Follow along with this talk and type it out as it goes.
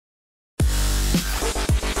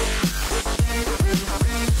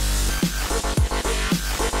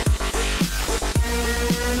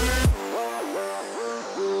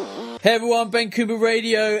Hey everyone, Ben Cooper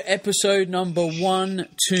Radio, episode number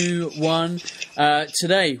 121.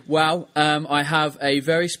 Today, I have a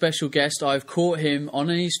very special guest. I've caught him on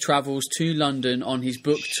his travels to London on his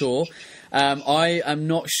book tour. I am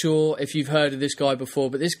not sure if you've heard of this guy before,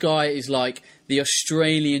 but this guy is like the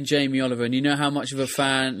Australian Jamie Oliver, and you know how much of a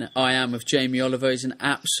fan I am of Jamie Oliver. He's an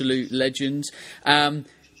absolute legend.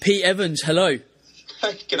 Pete Evans, hello.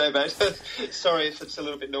 G'day, mate. Sorry if it's a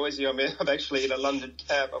little bit noisy. I'm actually in a London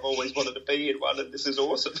cab. I've always wanted to be in one, and this is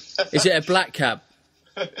awesome. Is it a black cab?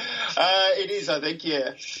 It is, I think,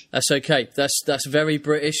 yeah. That's okay. That's very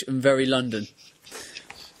British and very London.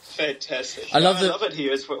 Fantastic. I love it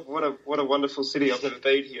here. It's what a wonderful city. I've never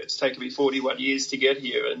been here. It's taken me 41 years to get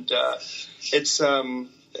here, and it's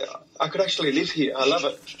I could actually live here. I love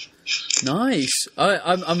it. Nice.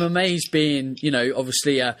 I'm amazed, being,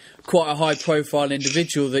 obviously quite a high-profile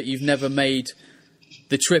individual, that you've never made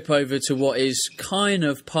the trip over to what is kind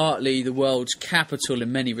of partly the world's capital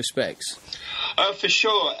in many respects. For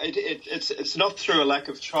sure. It's not through a lack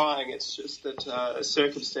of trying. It's just that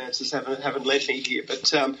circumstances haven't led me here.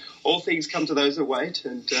 But all things come to those that wait,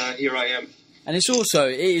 and here I am. And it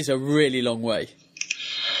is a really long way.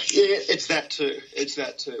 Yeah, it's that too.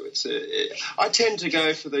 I tend to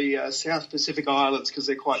go for the South Pacific Islands because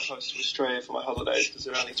they're quite close to Australia for my holidays, because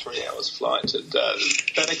they're only 3 hours flight, and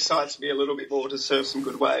that excites me a little bit more to surf some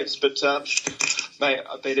good waves. But, mate,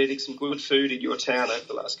 I've been eating some good food in your town over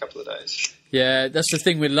the last couple of days. Yeah, that's the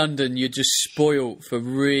thing with London. You're just spoilt for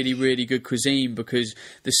really, really good cuisine because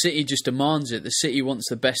the city just demands it. The city wants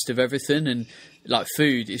the best of everything, and, like,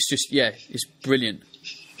 food, it's just, it's brilliant.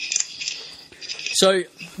 So,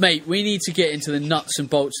 mate, we need to get into the nuts and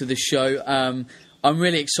bolts of the show. I'm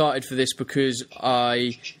really excited for this because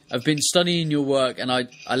I have been studying your work, and I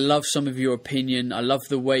love some of your opinion. I love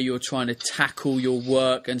the way you're trying to tackle your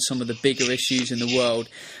work and some of the bigger issues in the world.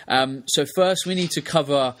 So first, we need to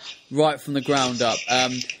cover right from the ground up.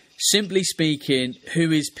 Simply speaking,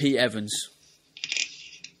 who is Pete Evans?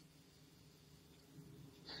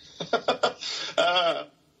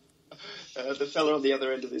 The fella on the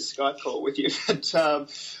other end of this Skype call with you. But,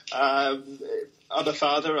 I'm a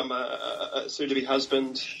father. I'm a soon-to-be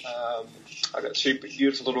husband. I've got two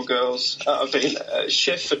beautiful little girls. I've been a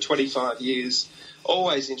chef for 25 years,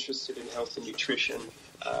 always interested in health and nutrition.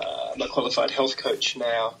 I'm a qualified health coach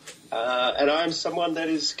now. And I'm someone that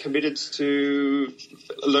is committed to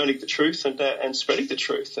learning the truth and spreading the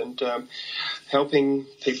truth, and helping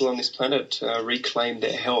people on this planet reclaim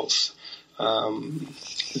their health.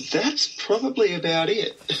 That's probably about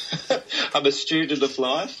it. I'm a student of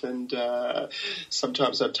life, and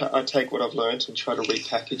sometimes I take what I've learned and try to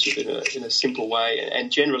repackage it in a simple way, and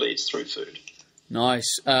generally it's through food.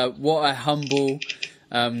 Nice. What a humble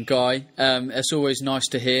guy. It's always nice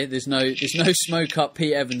to hear. There's no smoke up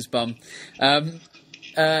Pete Evans' bum.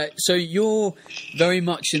 So you're very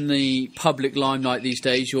much in the public limelight these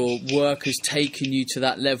days. Your work has taken you to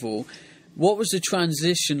that level. What was the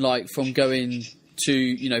transition like from going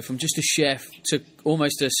to, from just a chef to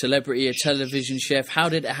almost a celebrity, a television chef? How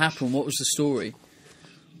did it happen? What was the story?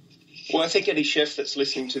 Well, I think any chef that's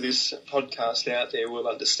listening to this podcast out there will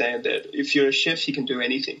understand that if you're a chef, you can do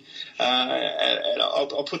anything. And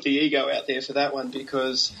I'll put the ego out there for that one,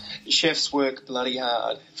 because chefs work bloody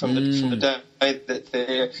hard from the day that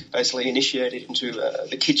they're basically initiated into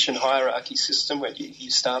the kitchen hierarchy system, when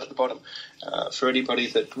you start at the bottom. For anybody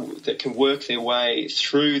that can work their way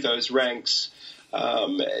through those ranks,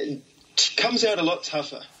 comes out a lot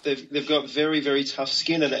tougher. They've got very, very tough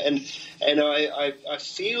skin, and I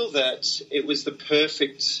feel that it was the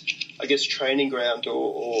perfect, I guess, training ground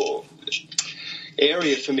or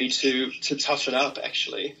area for me to toughen up,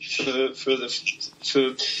 actually, for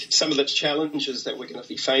some of the challenges that we're going to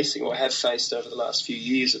be facing or have faced over the last few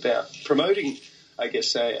years about promoting, I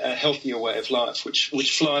guess, a healthier way of life, which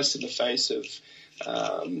flies in the face of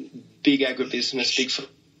big agribusiness, big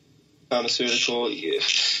pharmaceutical,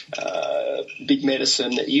 big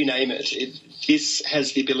medicine, you name it. This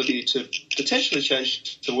has the ability to potentially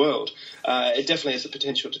change the world. It definitely has the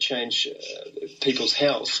potential to change people's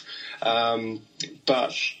health.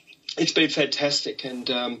 But it's been fantastic. And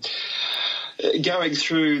going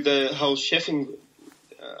through the whole chefing,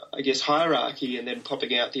 I guess, hierarchy, and then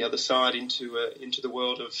popping out the other side into the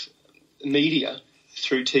world of media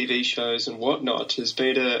through TV shows and whatnot has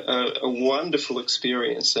been a wonderful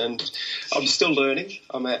experience, and I'm still learning.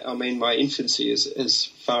 I'm in my infancy as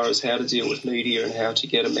far as how to deal with media and how to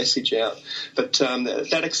get a message out, but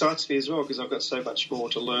that excites me as well, because I've got so much more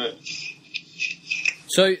to learn.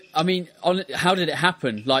 So, I mean, how did it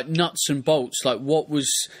happen? Like, nuts and bolts, like what was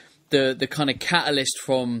the kind of catalyst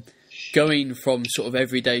from going from sort of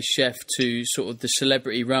everyday chef to sort of the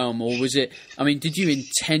celebrity realm, or was it, I mean, did you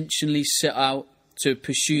intentionally set out to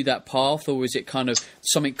pursue that path, or was it kind of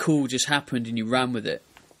something cool just happened and you ran with it?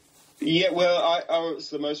 Yeah, well, I was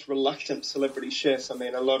the most reluctant celebrity chef. I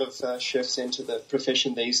mean, a lot of chefs enter the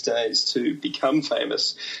profession these days to become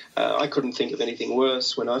famous. I couldn't think of anything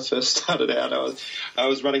worse. When I first started out, I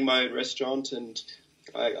was running my own restaurant, and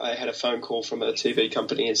I had a phone call from a TV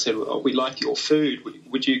company and said, "Oh, we like your food.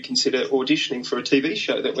 Would you consider auditioning for a TV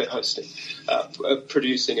show that we're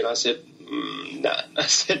producing?" And I said, "Nah." I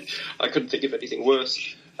said I couldn't think of anything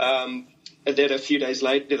worse. And then a few days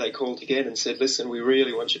later, they called again and said, "Listen, we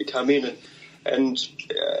really want you to come in." And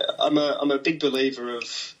I'm a big believer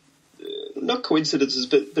of not coincidences,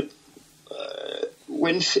 but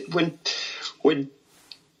when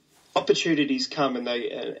opportunities come and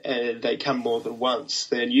they come more than once,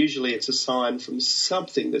 then usually it's a sign from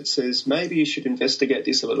something that says maybe you should investigate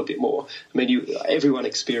this a little bit more. I mean, everyone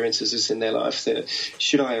experiences this in their life.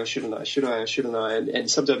 Should I or shouldn't I? Should I or shouldn't I? And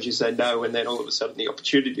sometimes you say no, and then all of a sudden the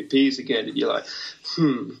opportunity appears again, and you're like,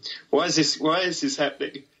 why is this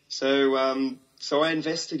happening? So I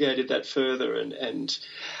investigated that further, and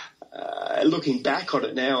looking back on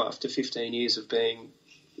it now after 15 years of being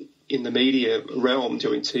in the media realm,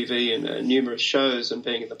 doing TV and numerous shows and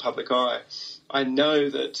being in the public eye, I know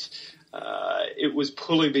that it was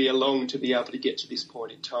pulling me along to be able to get to this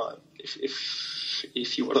point in time,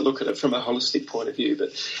 if you want to look at it from a holistic point of view.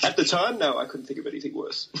 But at the time, no, I couldn't think of anything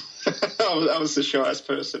worse. I was the shyest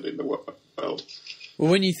person in the world. Well,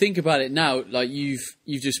 when you think about it now, like you've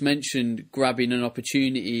just mentioned grabbing an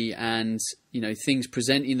opportunity and, you know, things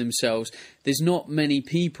presenting themselves, there's not many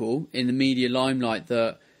people in the media limelight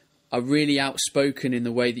that are really outspoken in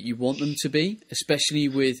the way that you want them to be, especially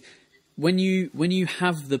with when you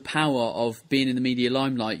have the power of being in the media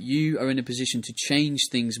limelight, you are in a position to change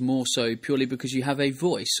things more so purely because you have a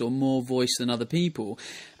voice, or more voice than other people.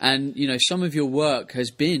 And, you know, some of your work has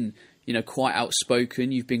been, you know, quite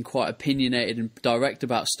outspoken. You've been quite opinionated and direct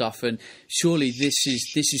about stuff, and surely this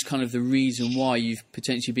is kind of the reason why you've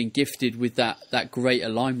potentially been gifted with that greater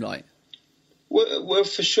limelight. Well,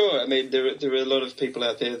 for sure. I mean, there are a lot of people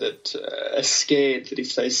out there that are scared that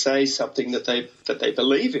if they say something that they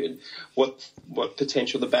believe in, what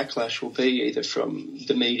potential the backlash will be, either from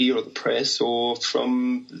the media or the press or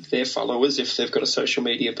from their followers if they've got a social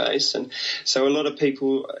media base. And so a lot of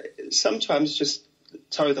people sometimes just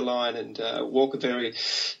toe the line and walk a very,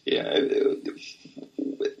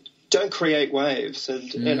 don't create waves.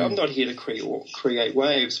 And I'm not here to create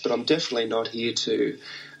waves, but I'm definitely not here to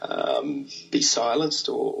be silenced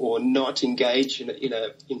or not engage in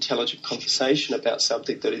an intelligent conversation about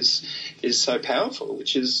something that is so powerful,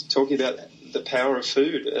 which is talking about the power of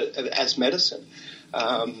food as medicine.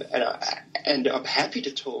 And I'm happy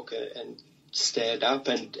to talk and stand up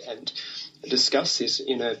and discuss this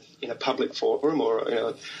in a public forum,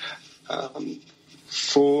 or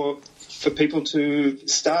for people to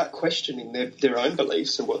start questioning their own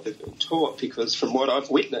beliefs and what they've been taught. Because from what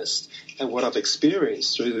I've witnessed and what I've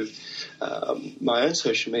experienced through my own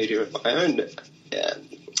social media and my own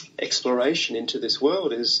exploration into this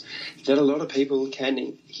world, is that a lot of people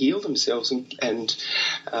can heal themselves and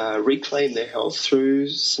reclaim their health through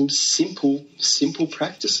some simple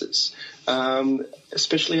practices,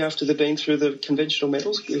 especially after they've been through the conventional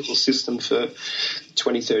medical system for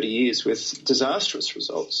 20, 30 years with disastrous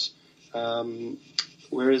results.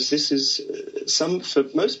 Whereas this is for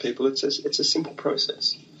most people, it's a simple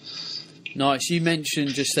process. Nice. You mentioned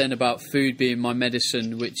just then about food being my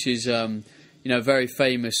medicine, which is a very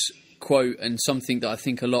famous quote and something that I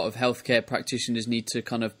think a lot of healthcare practitioners need to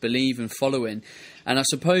kind of believe and follow in. And I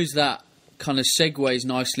suppose that kind of segues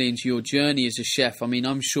nicely into your journey as a chef. I mean,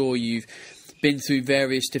 I'm sure you've been through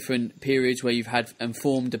various different periods where you've had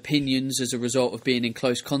informed opinions as a result of being in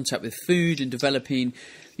close contact with food and developing,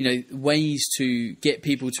 ways to get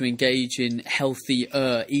people to engage in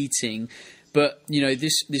healthier eating. But,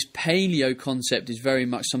 this paleo concept is very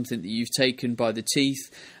much something that you've taken by the teeth.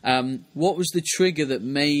 What was the trigger that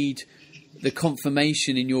made the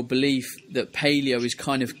confirmation in your belief that paleo is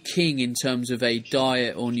kind of king in terms of a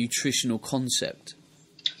diet or nutritional concept?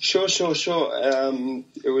 Sure.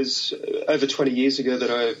 It was over 20 years ago that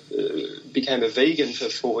I became a vegan for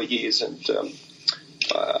 4 years, and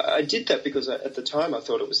I did that because at the time I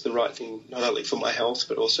thought it was the right thing, not only for my health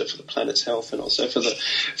but also for the planet's health and also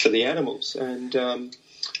for the animals. And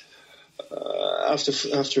after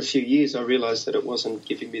a few years, I realised that it wasn't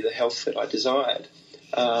giving me the health that I desired,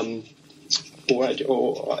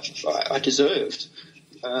 or I deserved.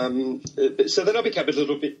 So then I became a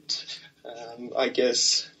little bit,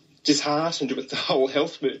 disheartened with the whole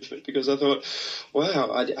health movement, because I thought,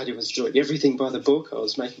 wow, I was doing everything by the book. I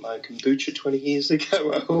was making my own kombucha 20 years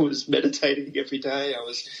ago. I was meditating every day. I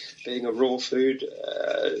was being a raw food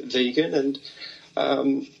vegan. And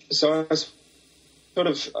so I was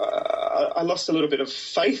I lost a little bit of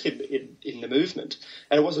faith in the movement.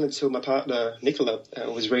 And it wasn't until my partner, Nicola,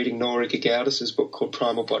 was reading Nora Gagaudis' book called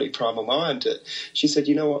Primal Body, Primal Mind. She said,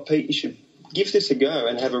 you know what, Pete, you should give this a go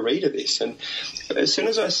and have a read of this. And as soon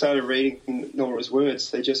as I started reading Nora's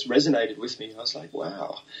words, they just resonated with me. I was like,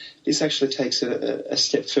 wow, this actually takes a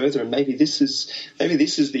step further, and maybe this is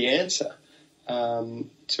the answer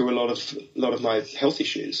to a lot of my health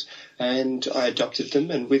issues. And I adopted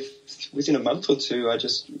them, and within a month or two, I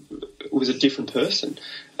just was a different person,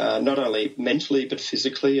 not only mentally but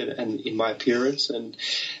physically, and in my appearance and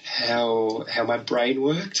how my brain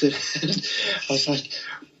worked. And I was like,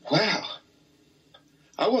 wow,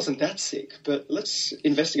 I wasn't that sick, but let's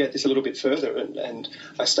investigate this a little bit further. And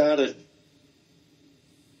I started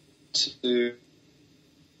to.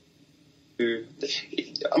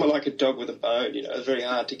 I'm like a dog with a bone, it's very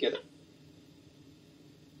hard to get it.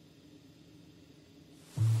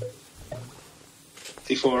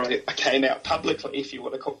 Before I came out publicly, if you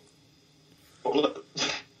want to call it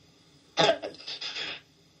that.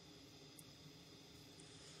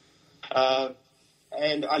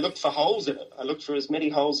 And I looked for holes in it. I looked for as many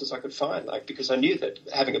holes as I could find, because I knew that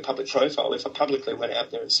having a public profile, if I publicly went out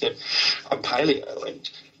there and said I'm paleo, and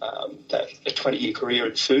that a 20-year career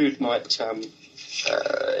in food might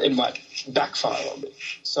backfire on me.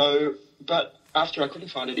 So, but after I couldn't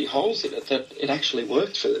find any holes in it, that it actually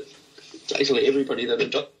worked for basically everybody that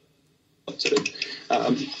adopted it.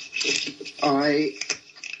 I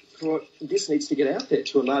thought this needs to get out there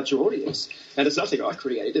to a larger audience, and it's nothing I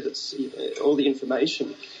created. It's all the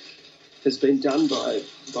information has been done by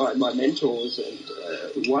my mentors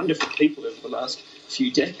and wonderful people over the last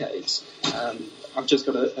few decades. I've just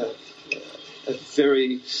got a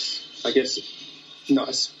very, I guess,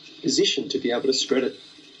 nice position to be able to spread it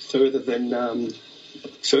further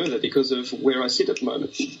because of where I sit at the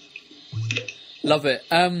moment. Love it.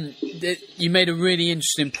 You made a really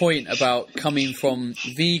interesting point about coming from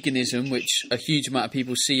veganism, which a huge amount of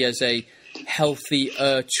people see as a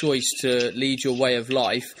healthier choice to lead your way of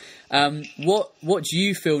life. What do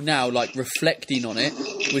you feel now, like reflecting on it,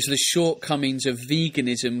 was the shortcomings of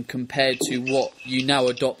veganism compared to what you now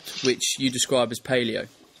adopt, which you describe as paleo?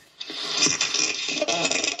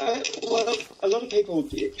 Well, a lot of people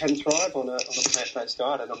can thrive on a plant-based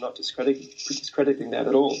diet, and I'm not discrediting that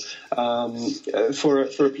at all, for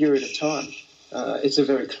a period of time. It's a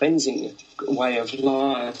very cleansing way of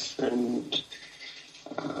life, and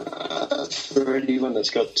for anyone that's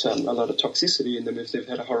got a lot of toxicity in them, if they've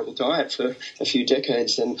had a horrible diet for a few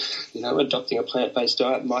decades, then adopting a plant-based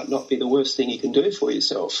diet might not be the worst thing you can do for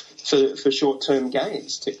yourself for short-term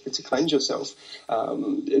gains to cleanse yourself.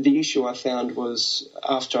 The issue I found was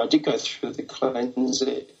after I did go through the cleanse,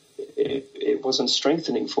 it wasn't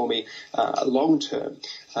strengthening for me long-term.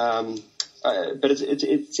 But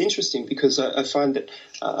it's interesting because I find that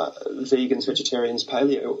vegans, vegetarians,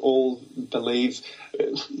 paleo all believe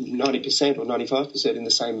 90% or 95% in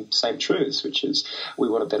the same truths, which is we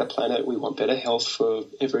want a better planet, we want better health for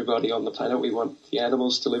everybody on the planet, we want the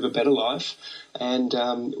animals to live a better life, and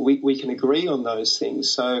we can agree on those things.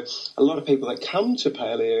 So a lot of people that come to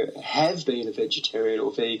paleo have been a vegetarian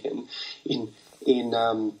or vegan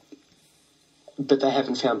but they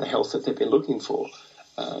haven't found the health that they've been looking for.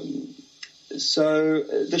 So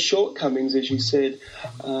the shortcomings, as you said,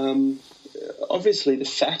 obviously the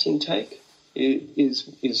fat intake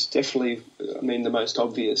is definitely, the most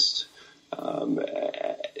obvious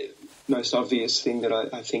thing that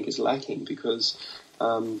I think is lacking, because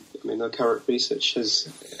the current research says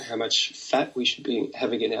how much fat we should be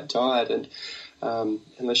having in our diet, and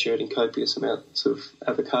unless you're eating copious amounts of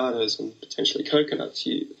avocados and potentially coconuts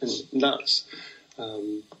and nuts,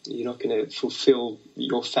 you're not going to fulfill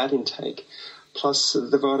your fat intake. Plus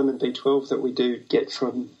the vitamin B12 that we do get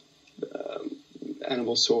from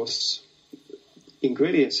animal source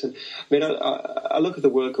ingredients. And I look at the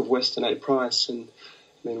work of Weston A. Price, and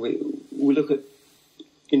we look at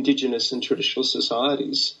indigenous and traditional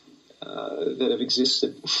societies that have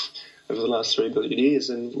existed over the last 3 billion years,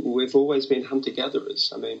 and we've always been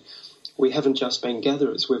hunter-gatherers. We haven't just been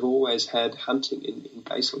gatherers. We've always had hunting in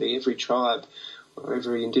basically every tribe or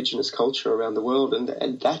every indigenous culture around the world,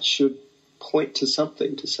 and that should point to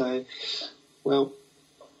something to say, well,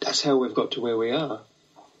 that's how we've got to where we are.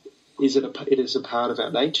 It is a part of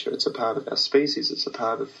our nature. It's a part of our species. It's a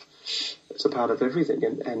part of everything,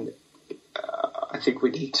 and I think we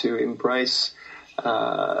need to embrace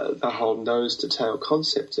the whole nose to tail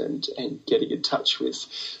concept and getting in touch with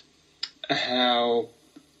how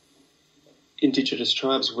Indigenous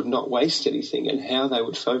tribes would not waste anything and how they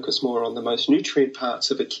would focus more on the most nutrient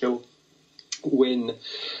parts of a kill when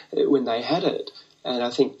they had it. And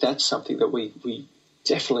I think that's something that we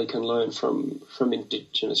definitely can learn from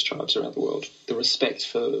Indigenous tribes around the world. The respect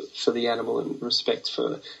for the animal and respect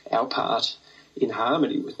for our part in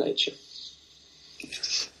harmony with nature.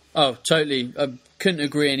 Oh, totally. I couldn't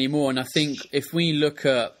agree anymore. And I think if we look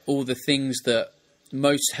at all the things that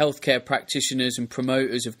most healthcare practitioners and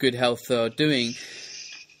promoters of good health are doing,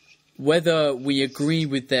 whether we agree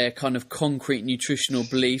with their kind of concrete nutritional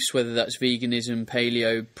beliefs, whether that's veganism,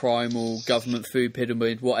 paleo, primal, government food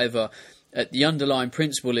pyramid, whatever, the underlying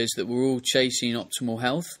principle is that we're all chasing optimal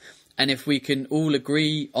health. And if we can all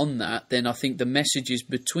agree on that, then I think the messages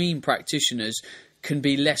between practitioners can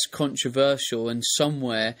be less controversial, and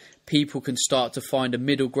somewhere people can start to find a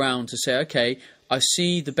middle ground to say, okay, I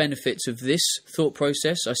see the benefits of this thought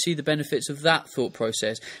process, I see the benefits of that thought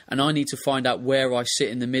process, and I need to find out where I sit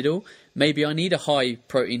in the middle. Maybe I need a high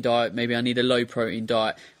protein diet, maybe I need a low protein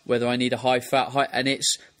diet, whether I need a high fat, and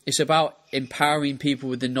it's about empowering people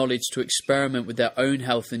with the knowledge to experiment with their own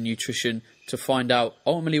health and nutrition to find out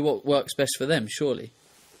ultimately what works best for them, surely.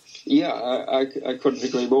 Yeah, I couldn't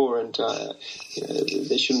agree more, and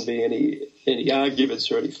there shouldn't be any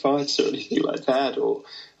arguments or any fights or anything like that. Or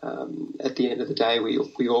at the end of the day,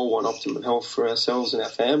 we all want optimum health for ourselves and our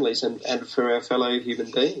families, and for our fellow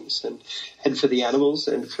human beings, and for the animals,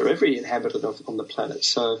 and for every inhabitant on the planet.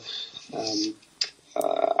 So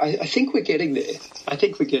I think we're getting there.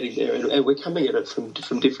 And we're coming at it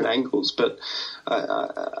from different angles. But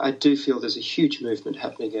I do feel there's a huge movement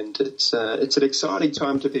happening, and it's an exciting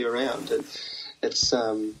time to be around. And it's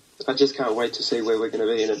I just can't wait to see where we're going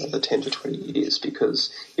to be in another 10 to 20 years. Because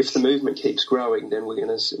if the movement keeps growing, then we're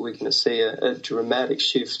going to see a dramatic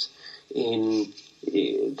shift in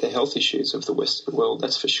the health issues of the Western world,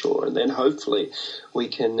 that's for sure. And then hopefully we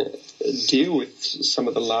can deal with some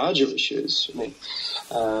of the larger issues,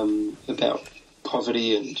 about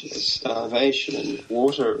poverty and starvation and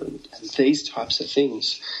water and these types of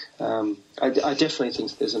things. I definitely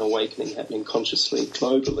think there's an awakening happening consciously,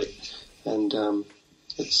 globally, and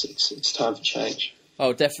it's time for change.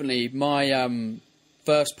 Oh, definitely. My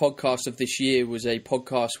first podcast of this year was a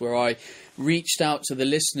podcast where I reached out to the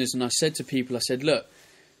listeners and I said to people, I said, look,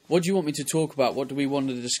 what do you want me to talk about? What do we want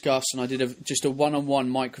to discuss? And I did just a one-on-one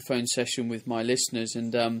microphone session with my listeners.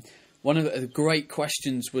 And one of the great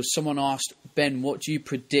questions was someone asked, Ben, what do you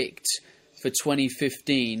predict for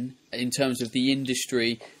 2015 in terms of the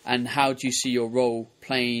industry, and how do you see your role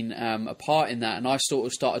playing a part in that? And I sort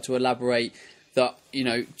of started to elaborate that,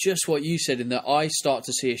 just what you said, in that I start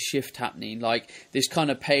to see a shift happening. Like, this kind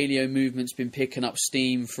of paleo movement's been picking up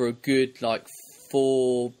steam for a good, 4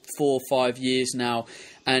 or 5 years now.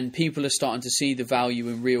 And people are starting to see the value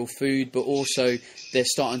in real food, but also they're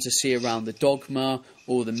starting to see around the dogma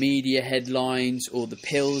or the media headlines or the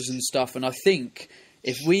pills and stuff. And I think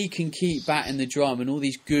if we can keep batting the drum and all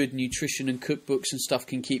these good nutrition and cookbooks and stuff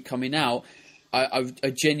can keep coming out, I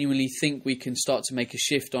genuinely think we can start to make a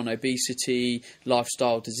shift on obesity,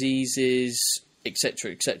 lifestyle diseases,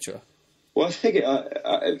 etc., etc. Well, I think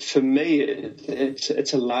for me,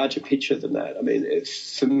 it's a larger picture than that. I mean,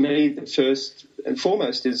 for me, the first and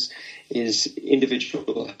foremost is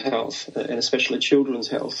individual health, and especially children's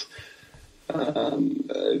health.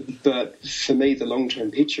 But for me, the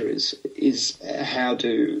long-term picture is how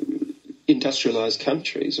do industrialised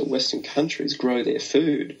countries or Western countries grow their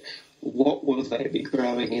food? What will they be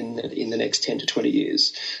growing in the next 10 to 20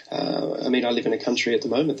 years? I live in a country at the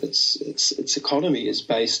moment its economy is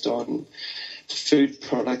based on food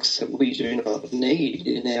products that we do not need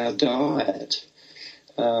in our diet.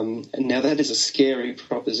 And now that is a scary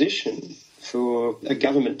proposition for a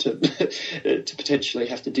government to potentially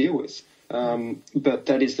have to deal with. But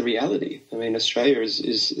that is the reality. I mean, Australia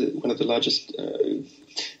is one of the largest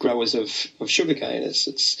growers of sugarcane.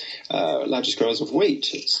 It's largest growers of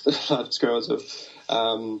wheat. It's the largest growers of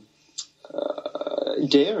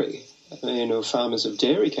dairy. Or farmers of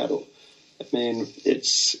dairy cattle. Our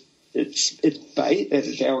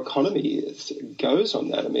economy goes on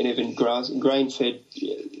that. Even grain-fed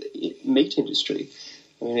meat industry.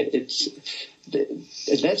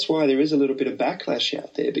 That's why there is a little bit of backlash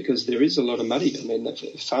out there, because there is a lot of money.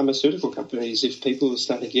 The pharmaceutical companies, if people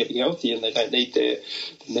start getting healthy and they don't need their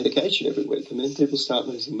medication every week, people start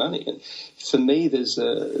losing money. And for me, there's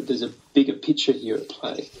a bigger picture here at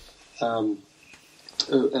play, a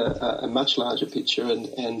much larger picture.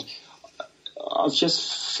 And I've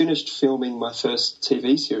just finished filming my first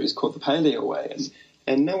TV series called The Paleo Way,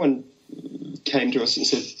 and no one came to us and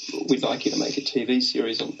said, we'd like you to make a TV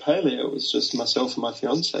series on paleo. It was just myself and my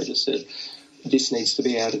fiancée just said, this needs to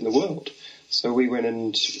be out in the world. So we went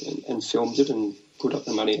and filmed it and put up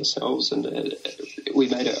the money ourselves, and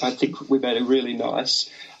I think we made a really nice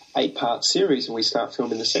 8-part series, and we start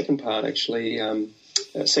filming the second part actually,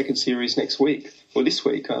 second series next week, or this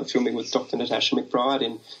week. I'm filming with Dr. Natasha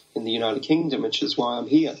McBride in the United Kingdom, which is why I'm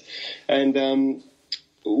here. And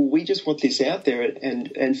we just want this out there,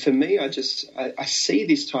 and for me, I see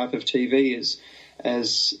this type of TV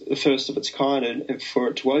as the first of its kind, and for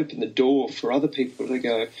it to open the door for other people to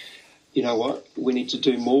go, you know what, we need to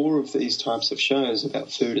do more of these types of shows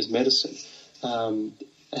about food as medicine.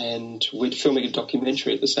 And we're filming a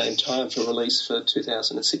documentary at the same time for release for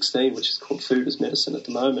 2016, which is called Food as Medicine at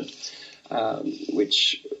the moment,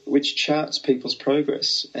 which charts people's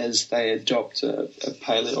progress as they adopt a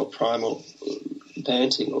paleo or primal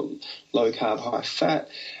banting or low-carb, high-fat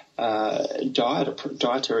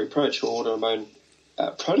dietary approach or autoimmune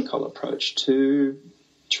protocol approach to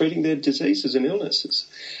treating their diseases and illnesses.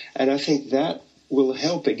 And I think that will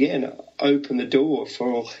help, again, open the door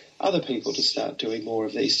for other people to start doing more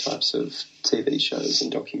of these types of TV shows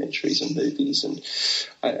and documentaries and movies. And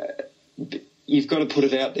you've got to put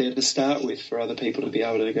it out there to start with for other people to be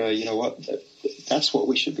able to go, you know what, that's what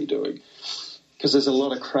we should be doing. Because there's a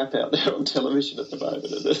lot of crap out there on television at the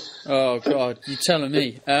moment. Oh God, you're telling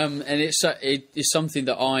me. And it's something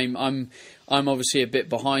that I'm obviously a bit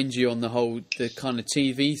behind you on the kind of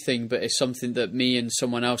TV thing, but it's something that me and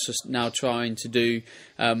someone else are now trying to do.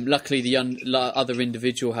 Luckily, the other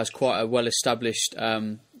individual has quite a well-established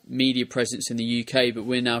media presence in the UK, but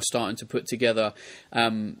we're now starting to put together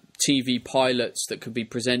TV pilots that could be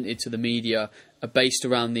presented to the media are based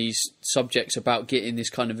around these subjects about getting this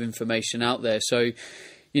kind of information out there. So,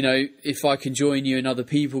 you know, if I can join you and other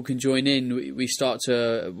people can join in, we start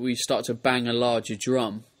to bang a larger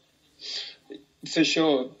drum. For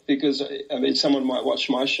sure, because I mean, someone might watch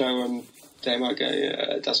my show and they might go,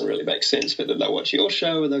 yeah, it doesn't really make sense, but then they'll watch your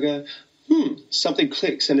show and they'll go, something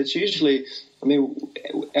clicks. And it's usually, I mean,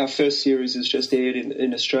 our first series is just aired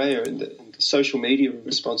in Australia, and the social media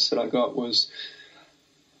response that I got was,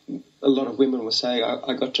 a lot of women were saying,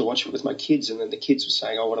 I got to watch it with my kids, and then the kids were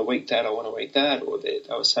saying, I want to eat that, I want to eat that, or they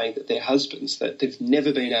were saying that their husbands, that they've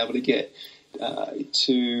never been able to get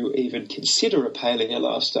to even consider a paleo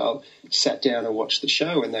lifestyle, sat down and watched the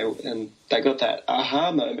show, and they got that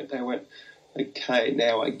aha moment. They went, okay,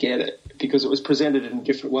 now I get it, because it was presented in a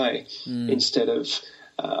different way instead of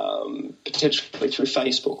potentially through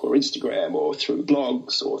Facebook or Instagram or through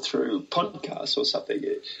blogs or through podcasts or something.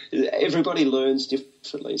 Everybody learns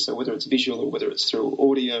differently, so whether it's visual or whether it's through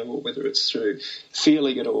audio or whether it's through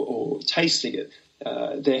feeling it or tasting it,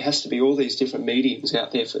 there has to be all these different mediums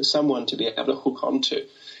out there for someone to be able to hook onto,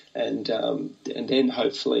 and then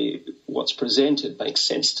hopefully what's presented makes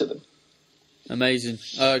sense to them. Amazing.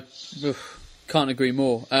 Can't agree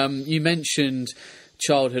more. You mentioned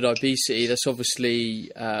childhood obesity. That's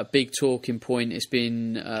obviously a big talking point. It's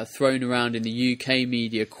been thrown around in the UK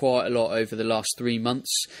media quite a lot over the last 3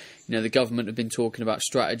 months. You know, the government have been talking about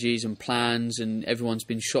strategies and plans, and everyone's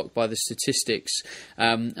been shocked by the statistics.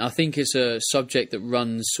 I think it's a subject that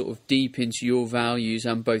runs sort of deep into your values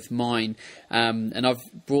and both mine. And I've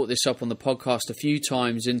brought this up on the podcast a few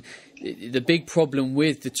times, and the big problem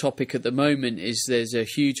with the topic at the moment is there's a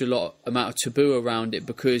huge amount of taboo around it,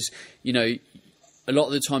 because, you know, a lot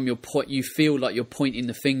of the time you feel like you're pointing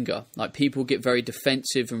the finger. Like, people get very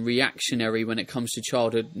defensive and reactionary when it comes to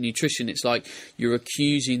childhood nutrition. It's like you're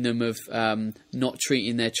accusing them of not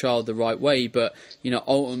treating their child the right way. But, you know,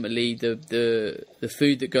 ultimately the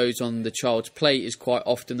food that goes on the child's plate is quite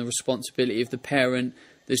often the responsibility of the parent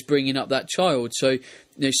that's bringing up that child. So, you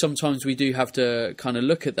know, sometimes we do have to kind of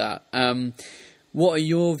look at that. What are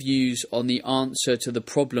your views on the answer to the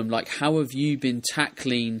problem? Like, how have you been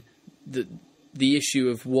tackling the issue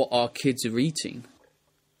of what our kids are eating?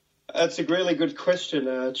 That's a really good question.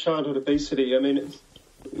 Childhood obesity. I mean,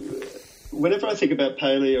 whenever I think about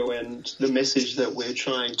paleo and the message that we're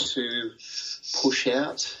trying to push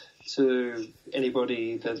out to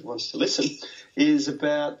anybody that wants to listen, is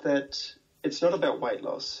about that it's not about weight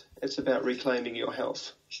loss. It's about reclaiming your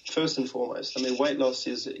health, first and foremost. I mean, weight loss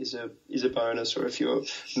is a bonus, or if you're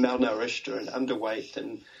malnourished or underweight,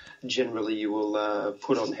 then generally you will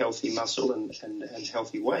put on healthy muscle and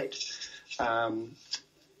healthy weight.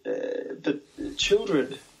 But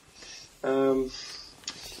children,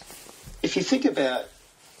 if you think about,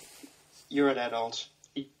 you're an adult,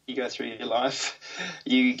 you go through your life,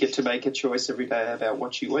 you get to make a choice every day about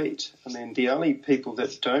what you eat. I mean, the only people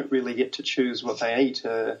that don't really get to choose what they eat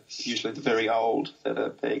are usually the very old that are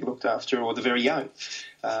being looked after, or the very young,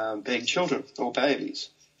 being children or babies.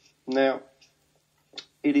 Now,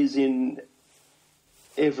 it is in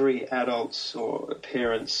every adult's or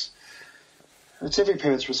parent's, it's every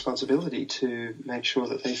parent's responsibility to make sure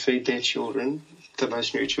that they feed their children the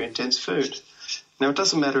most nutrient-dense food. Now, it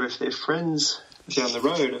doesn't matter if their friends down the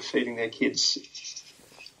road are feeding their kids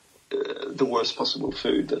the worst possible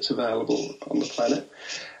food that's available on the planet.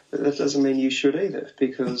 That doesn't mean you should either,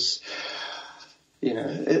 because, you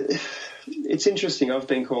know, it's interesting. I've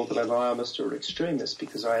been called an alarmist or extremist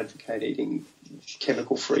because I advocate eating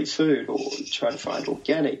chemical-free food, or try to find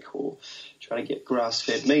organic, or try to get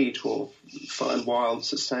grass-fed meat, or find wild,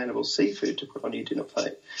 sustainable seafood to put on your dinner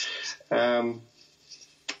plate.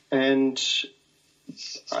 And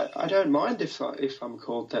I don't mind if I'm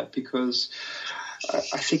called that, because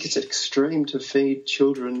I think it's extreme to feed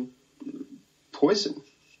children poison.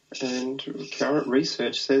 And current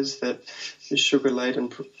research says that the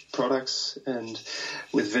sugar-laden products and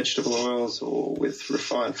with vegetable oils or with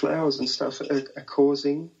refined flours and stuff are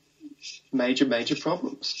causing major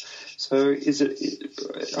problems. So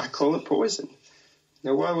I call it poison.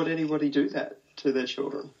 Now, why would anybody do that to their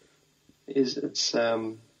children?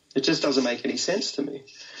 It just doesn't make any sense to me.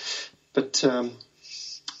 But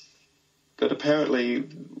apparently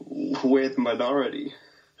we're the minority,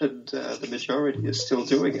 and the majority is still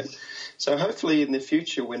doing it. So hopefully in the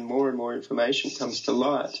future, when more and more information comes to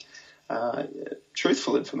light,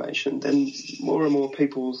 truthful information, then more and more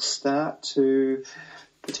people will start to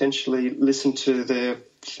potentially listen to their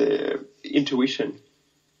intuition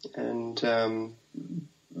and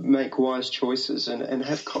make wise choices and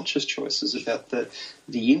have conscious choices about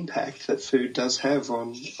the impact that food does have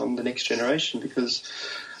on the next generation, because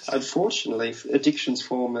unfortunately addictions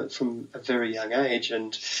form from a very young age,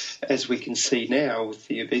 and as we can see now with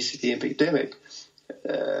the obesity epidemic,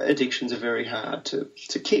 addictions are very hard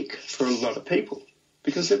to kick for a lot of people,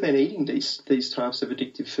 because they've been eating these types of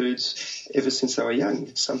addictive foods ever since they were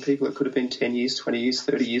young. Some people, it could have been 10 years, 20 years,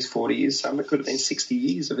 30 years, 40 years. Some, it could have been 60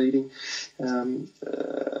 years of eating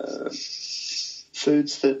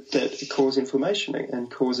foods that cause inflammation and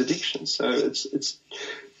cause addiction. So it's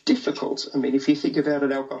difficult. I mean, if you think about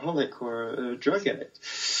an alcoholic or a drug addict,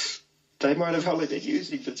 they might have only been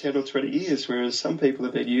using for 10 or 20 years, whereas some people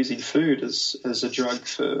have been using food as a drug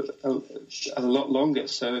for a lot longer.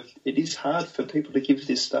 So it is hard for people to give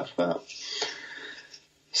this stuff up.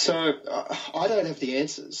 So I don't have the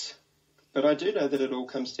answers, but I do know that it all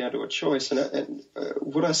comes down to a choice. And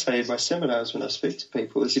what I say in my seminars when I speak to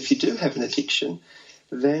people is, if you do have an addiction,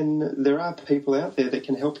 then there are people out there that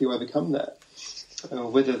can help you overcome that,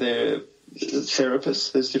 whether they're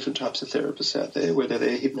therapists. There's different types of therapists out there, whether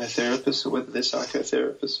they're hypnotherapists or whether they're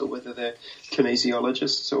psychotherapists or whether they're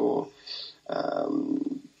kinesiologists or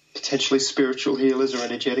potentially spiritual healers or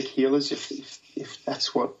energetic healers, if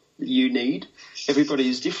that's what you need. Everybody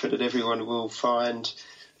is different, and everyone will find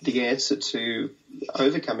the answer to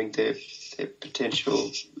overcoming their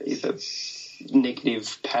potential either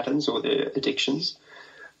negative patterns or their addictions.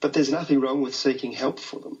 But there's nothing wrong with seeking help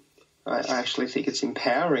for them. I actually think it's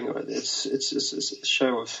empowering, or it's a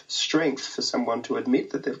show of strength for someone to admit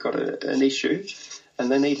that they've got an issue and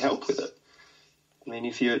they need help with it. I mean,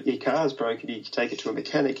 if your car's broken, you take it to a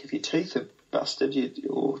mechanic. If your teeth are busted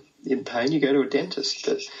or in pain, you go to a dentist.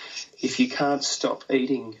 But if you can't stop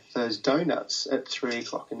eating those donuts at 3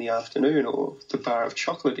 o'clock in the afternoon, or the bar of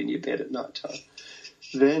chocolate in your bed at night time,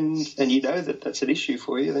 and you know that that's an issue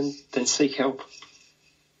for you, then seek help.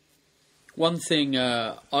 One thing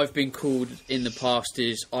I've been called in the past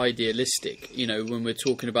is idealistic, you know, when we're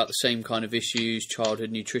talking about the same kind of issues,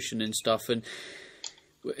 childhood nutrition and stuff. And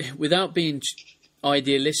without being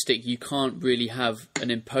idealistic, you can't really have an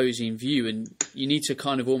imposing view, and you need to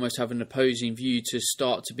kind of almost have an opposing view to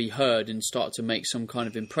start to be heard and start to make some kind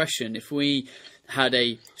of impression. If we had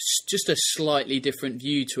just a slightly different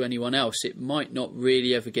view to anyone else, it might not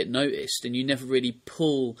really ever get noticed, and you never really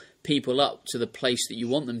pull people up to the place that you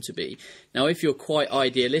want them to be. Now, if you're quite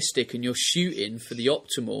idealistic and you're shooting for the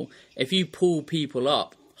optimal, if you pull people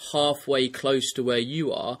up halfway close to where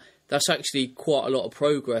you are, that's actually quite a lot of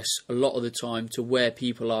progress a lot of the time to where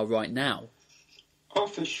people are right now. Oh,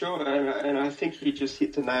 for sure. And I think you just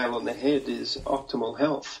hit the nail on the head, is optimal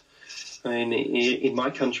health. I mean, in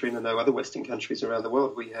my country and I know other Western countries around the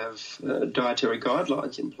world, we have dietary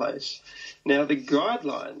guidelines in place. Now, the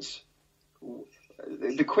guidelines,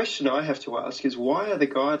 the question I have to ask is, why are the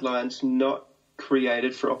guidelines not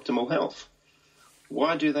created for optimal health?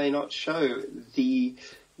 Why do they not show the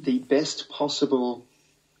the best possible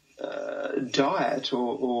diet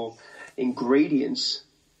or ingredients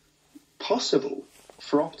possible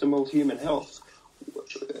for optimal human health.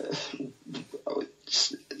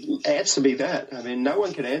 Answer me that. I mean, no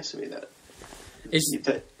one can answer me that.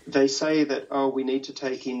 They say that, we need to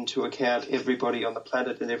take into account everybody on the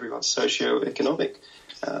planet and everyone's socio-economic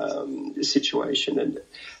situation. And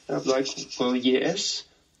I'm like, well, yes,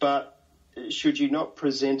 but should you not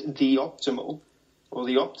present the optimal or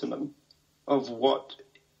the optimum of what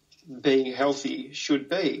being healthy should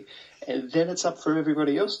be? And then it's up for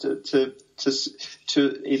everybody else to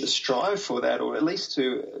either strive for that or at least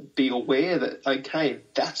to be aware that, okay,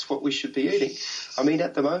 that's what we should be eating. I mean,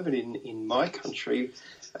 at the moment in my country,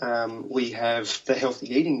 we have the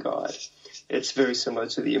Healthy Eating Guide. It's very similar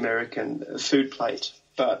to the American food plate,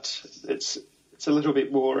 but it's a little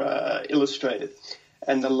bit more illustrated.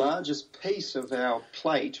 And the largest piece of our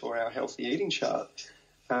plate or our healthy eating chart,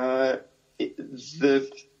 the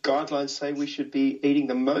guidelines say we should be eating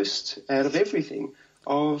the most out of everything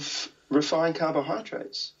of refined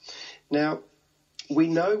carbohydrates. Now, we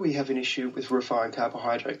know we have an issue with refined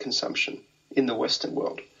carbohydrate consumption in the Western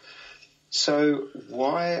world. So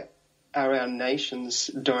why are our nation's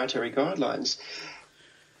dietary guidelines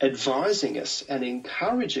advising us and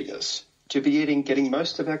encouraging us to be getting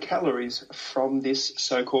most of our calories from this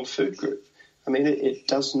so-called food group? I mean, it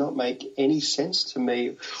does not make any sense to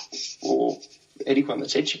me or anyone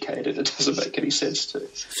that's educated. It doesn't make any sense to.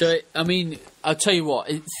 So, I mean, I'll tell you what,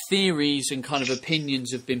 theories and kind of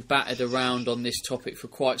opinions have been battered around on this topic for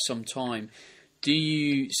quite some time. Do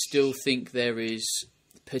you still think there is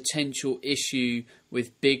potential issue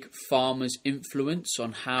with big pharma's influence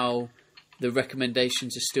on how the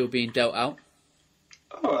recommendations are still being dealt out?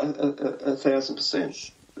 Oh,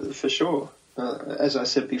 1,000%, for sure. As I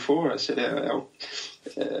said before, our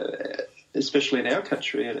especially in our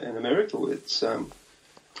country and America, it's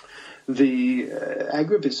the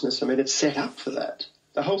agribusiness. I mean, it's set up for that.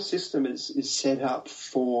 The whole system is set up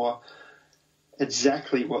for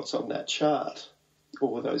exactly what's on that chart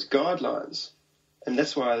or those guidelines, and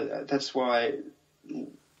that's why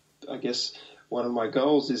I guess one of my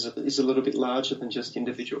goals is a little bit larger than just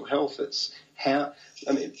individual health. It's how.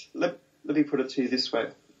 I mean, let me put it to you this way.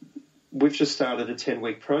 We've just started a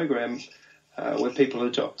 10-week program where people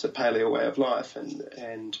adopt a paleo way of life,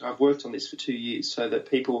 and I've worked on this for 2 years so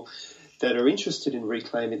that people that are interested in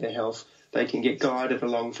reclaiming their health, they can get guided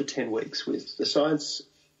along for 10 weeks with the science,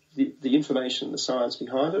 the information, the science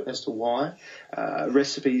behind it as to why,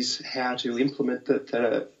 recipes, how to implement that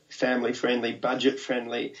are family-friendly,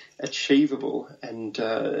 budget-friendly, achievable, and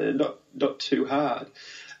not too hard.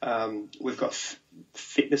 We've got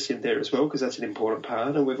fitness in there as well, because that's an important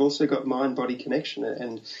part, and we've also got mind-body connection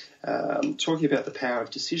and talking about the power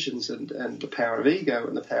of decisions and the power of ego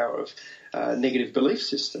and the power of negative belief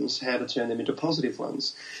systems, how to turn them into positive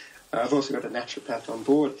ones. I've also got a naturopath on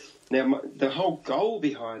board. Now, the whole goal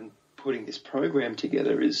behind putting this program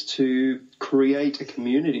together is to create a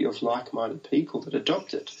community of like-minded people that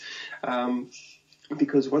adopt it,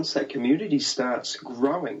 because once that community starts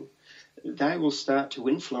growing, they will start to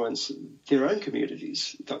influence their own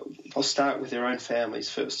communities. They'll start with their own families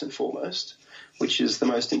first and foremost, which is the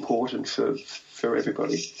most important for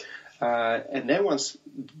everybody. And then once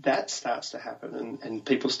that starts to happen and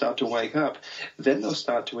people start to wake up, then they'll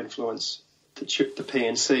start to influence the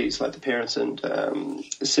PNCs, like the Parents and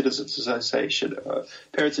Citizens Association,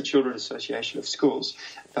 Parents and Children Association of Schools.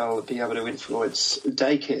 They'll be able to influence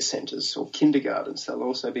daycare centres or kindergartens. They'll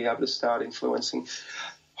also be able to start influencing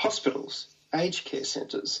hospitals, aged care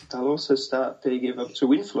centres. They'll also start being able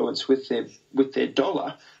to influence with their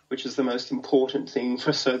dollar, which is the most important thing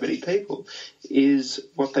for so many people, is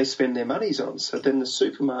what they spend their monies on. So then the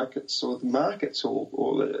supermarkets or the markets or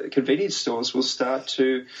the convenience stores will start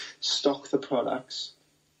to stock the products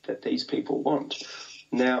that these people want.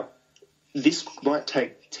 Now, this might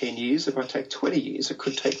take 10 years, it might take 20 years, it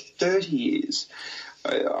could take 30 years.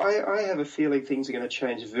 I have a feeling things are going to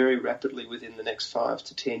change very rapidly within the next 5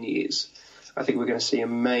 to 10 years. I think we're going to see a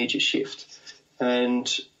major shift.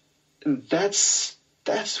 And that's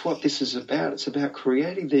what this is about. It's about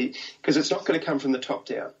creating because it's not going to come from the top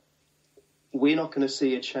down. We're not going to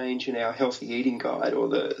see a change in our healthy eating guide or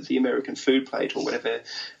the American food plate or whatever,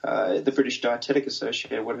 the British Dietetic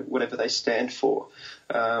Association, whatever they stand for,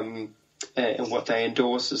 and what they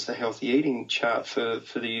endorse as the healthy eating chart for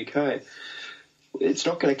the UK. It's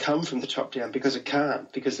not going to come from the top down because it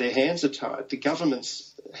can't, because their hands are tied. The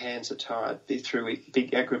government's hands are tied through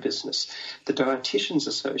big agribusiness. The Dietitians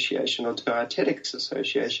Association or Dietetics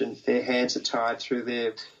Association, their hands are tied through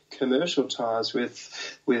their commercial ties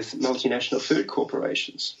with multinational food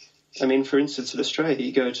corporations. I mean, for instance, in Australia,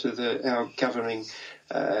 you go to our governing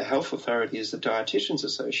health authority is the Dietitians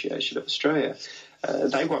Association of Australia.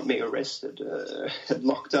 They want me arrested and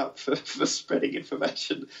locked up for spreading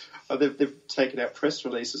information. They've taken out press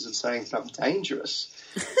releases and saying I'm dangerous.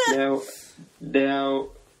 Now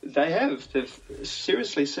they've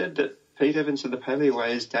seriously said that Pete Evans and the Paleo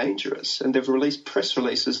Way is dangerous, and they've released press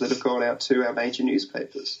releases that have gone out to our major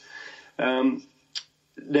newspapers.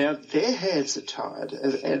 Now, their hands are tied,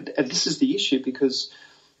 and this is the issue, because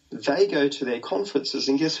they go to their conferences,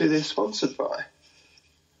 and guess who they're sponsored by?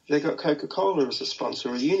 They've got Coca-Cola as a sponsor,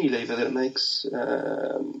 or Unilever that makes,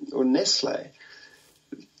 or Nestle.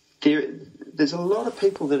 There's a lot of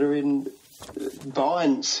people that are in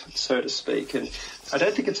binds, so to speak, and I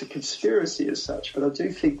don't think it's a conspiracy as such, but I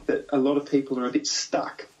do think that a lot of people are a bit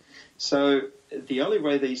stuck. So the only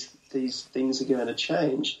way these things are going to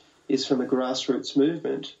change is from a grassroots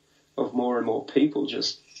movement of more and more people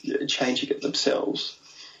just changing it themselves.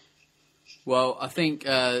 Well, I think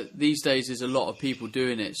these days there's a lot of people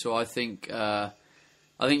doing it, so I think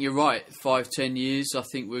you're right. 5-10 years, I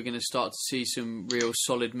think we're going to start to see some real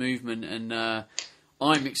solid movement, and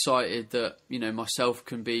I'm excited that myself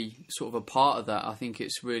can be sort of a part of that. I think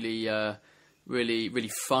it's really,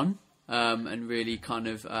 really fun and really kind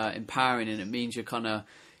of empowering, and it means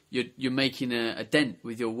you're making a dent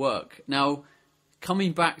with your work. Now,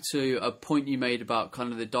 coming back to a point you made about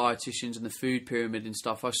kind of the dietitians and the food pyramid and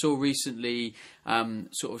stuff, I saw recently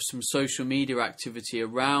sort of some social media activity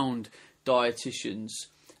around dietitians,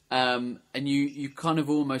 and you kind of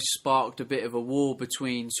almost sparked a bit of a war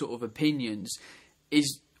between sort of opinions.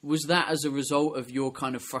 Was that as a result of your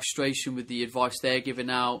kind of frustration with the advice they're giving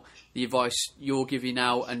out, the advice you're giving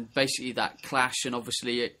out, and basically that clash? And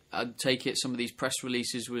obviously, I take it some of these press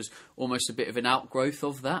releases was almost a bit of an outgrowth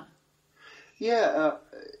of that? Yeah,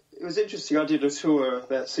 it was interesting. I did a tour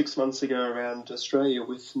about 6 months ago around Australia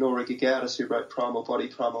with Nora Gagaudis, who wrote Primal Body,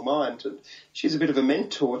 Primal Mind, and she's a bit of a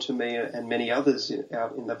mentor to me and many others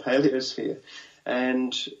out in the paleosphere.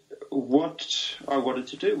 And what I wanted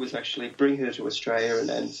to do was actually bring her to Australia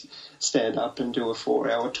and stand up and do a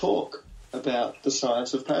 4-hour talk about the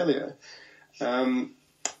science of paleo.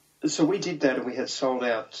 So we did that, and we had sold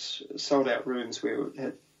out rooms. We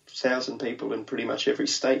had 1,000 people in pretty much every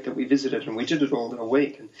state that we visited, and we did it all in a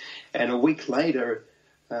week. And a week later,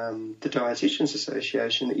 the Dietitians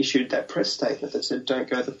Association issued that press statement that said, "Don't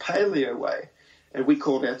go the paleo way." And we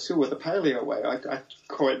called our tour the Paleo Way. I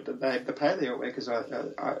coined the name the Paleo Way because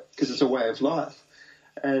it's a way of life.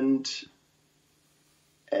 And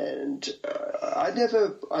I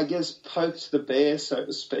never, I guess, poked the bear, so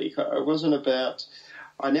to speak.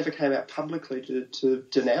 I never came out publicly to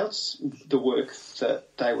denounce the work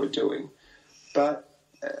that they were doing. But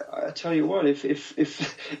I tell you what,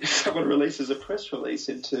 if someone releases a press release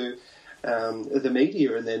into the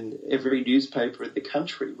media, and then every newspaper in the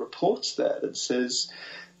country reports that and says,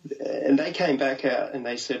 and they came back out and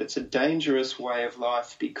they said it's a dangerous way of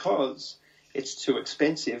life because it's too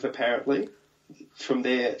expensive, apparently, from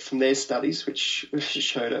their studies, which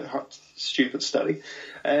showed a hot, stupid study,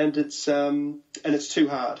 and it's too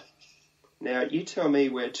hard. Now, you tell me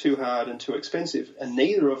we're too hard and too expensive, and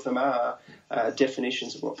neither of them are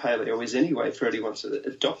definitions of what paleo is anyway for anyone that's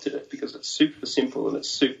adopted it, because it's super simple and it's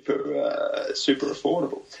super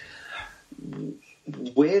affordable.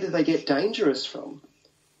 Where do they get dangerous from?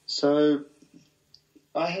 So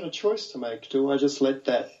I had a choice to make. Do I just let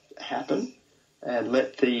that happen and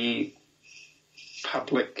let the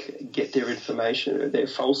public get their information, their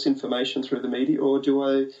false information through the media, or do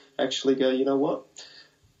I actually go, you know what?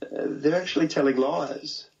 They're actually telling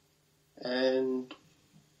lies, and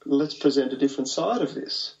let's present a different side of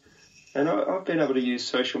this. And I've been able to use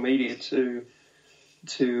social media to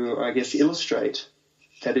I guess, illustrate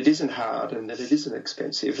that it isn't hard and that it isn't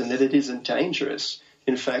expensive and that it isn't dangerous.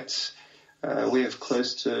 In fact, we have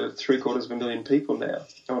close to 750,000 people now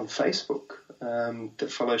on Facebook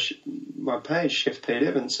that follow my page, Chef Pete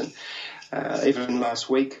Evans. And even last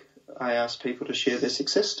week, I asked people to share their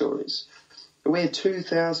success stories. We had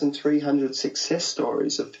 2,300 success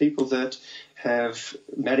stories of people that have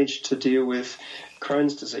managed to deal with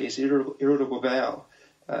Crohn's disease, irritable bowel,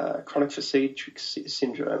 chronic fatigue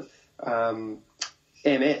syndrome,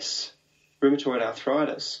 MS, rheumatoid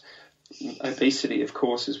arthritis. Obesity, of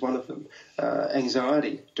course, is one of them.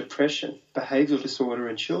 Anxiety, depression, behavioural disorder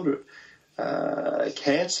in children.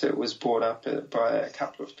 Cancer was brought up by a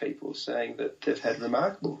couple of people saying that they've had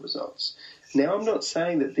remarkable results. Now, I'm not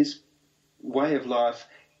saying that this way of life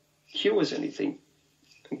cures anything.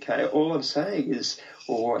 Okay, all I'm saying is,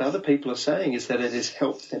 or what other people are saying, is that it has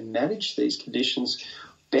helped them manage these conditions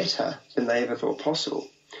better than they ever thought possible.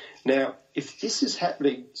 Now, if this is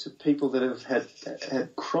happening to people that have had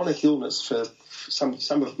chronic illness for some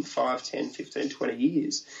of them 5, 10, 15, 20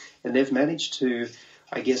 years, and they've managed to,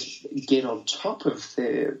 I guess, get on top of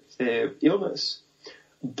their illness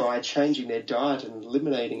by changing their diet and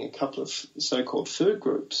eliminating a couple of so-called food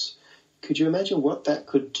groups, could you imagine what that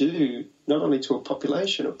could do, not only to a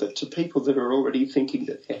population, but to people that are already thinking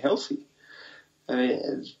that they're healthy? I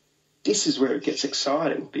mean, this is where it gets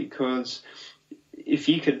exciting, because if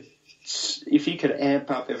you could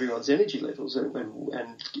amp up everyone's energy levels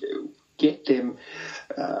and get them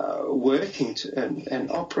working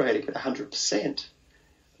and operating at 100%.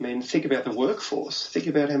 I mean, think about the workforce. Think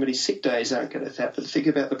about how many sick days aren't going to happen. Think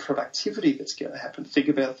about the productivity that's going to happen. Think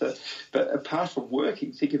about but apart from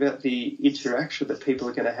working, think about the interaction that people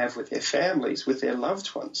are going to have with their families, with their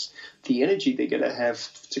loved ones, the energy they're going to have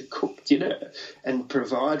to cook dinner and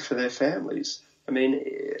provide for their families. I mean,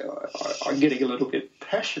 I'm getting a little bit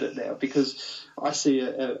passionate now because I see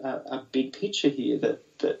a big picture here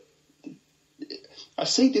that I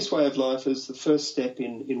see this way of life as the first step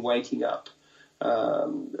in waking up.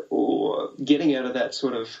 Or getting out of that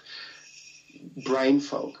sort of brain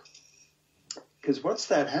fog. Because once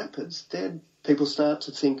that happens, then people start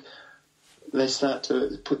to think, they start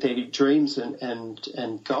to put their dreams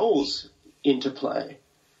and goals into play.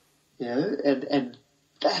 You know, and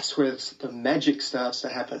that's where the magic starts to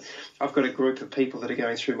happen. I've got a group of people that are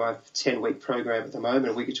going through my 10-week program at the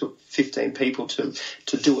moment. We took 15 people to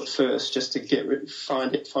do it first, just to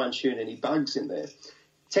fine-tune any bugs in there,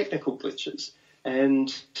 technical glitches.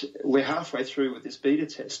 And we're halfway through with this beta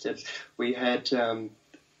test, and we had,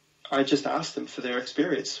 I just asked them for their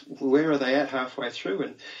experience. Where are they at halfway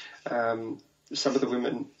through? And some of the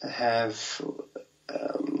women have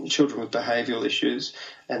children with behavioural issues,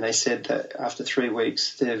 and they said that after 3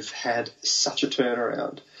 weeks they've had such a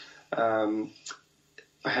turnaround. I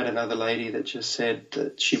had another lady that just said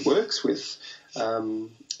that she works with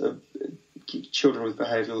children with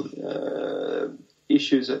behavioural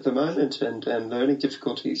issues at the moment and learning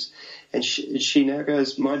difficulties, and she now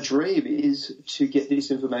goes, my dream is to get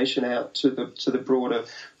this information out to the broader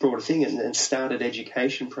thing and start an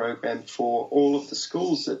education program for all of the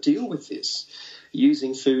schools that deal with this,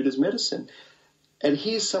 using food as medicine. And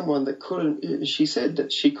here's someone that she said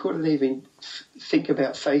that she couldn't even think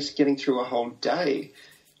about getting through a whole day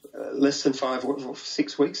less than 5 or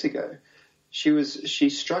 6 weeks ago. She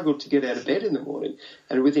struggled to get out of bed in the morning,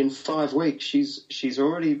 and within 5 weeks she's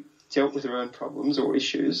already dealt with her own problems or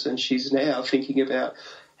issues, and she's now thinking about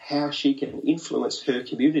how she can influence her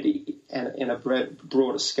community in a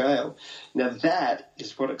broader scale. Now that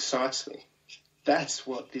is what excites me. That's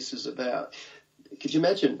what this is about. Could you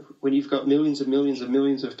imagine when you've got millions and millions and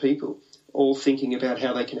millions of people all thinking about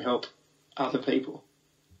how they can help other people,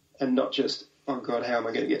 and not just, oh God, how am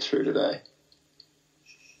I going to get through today?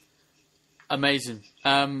 Amazing.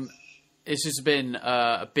 This has been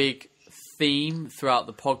a big theme throughout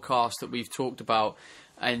the podcast that we've talked about,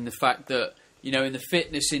 and the fact that, you know, in the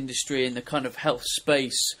fitness industry, in the kind of health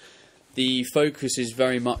space, the focus is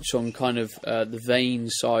very much on kind of the vain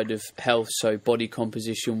side of health, so body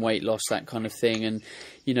composition, weight loss, that kind of thing. And,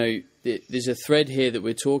 you know, there's a thread here that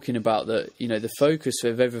we're talking about that, you know, the focus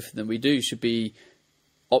of everything that we do should be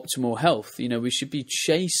optimal health. You know, we should be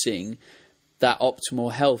chasing that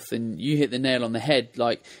optimal health, and you hit the nail on the head.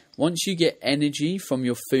 Like, once you get energy from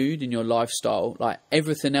your food and your lifestyle, like,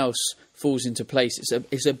 everything else falls into place.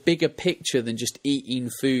 It's a bigger picture than just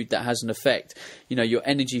eating food that has an effect. You know, your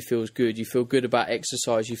energy feels good, you feel good about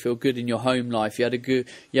exercise, you feel good in your home life, you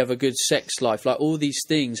have a good sex life. Like, all these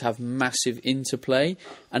things have massive interplay,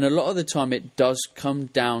 and a lot of the time it does come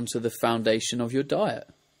down to the foundation of your diet.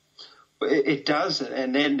 It does,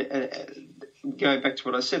 and then going back to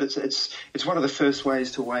what I said, it's one of the first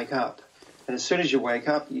ways to wake up. And as soon as you wake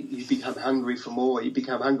up, you become hungry for more. You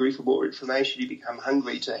become hungry for more information. You become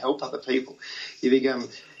hungry to help other people. You become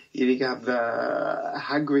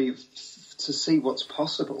hungry to see what's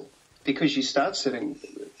possible, because you start setting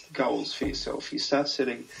goals for yourself. You start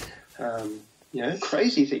setting,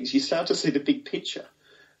 crazy things. You start to see the big picture,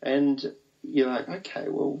 and you're like, okay,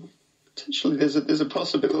 well, potentially there's a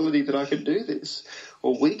possibility that I can do this,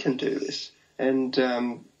 or we can do this. And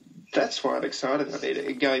that's why I'm excited about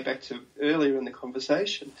it. Going back to earlier in the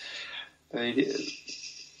conversation,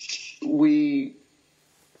 this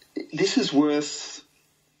is worth,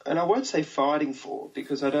 and I won't say fighting for,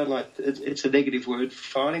 because I don't like, it's a negative word,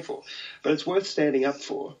 fighting for, but it's worth standing up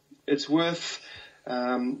for. It's worth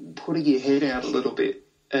putting your head out a little bit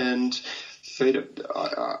and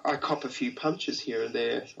I cop a few punches here and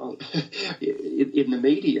there in the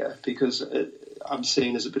media because I'm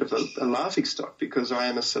seen as a bit of a laughing stock because I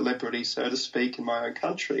am a celebrity, so to speak, in my own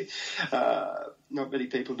country. Not many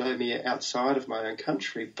people know me outside of my own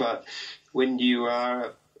country, but when you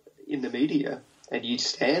are in the media and you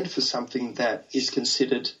stand for something that is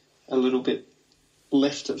considered a little bit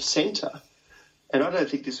left of centre, and I don't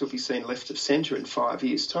think this will be seen left of centre in 5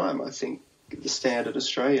 years' time. I think the standard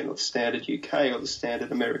Australian or the standard UK or the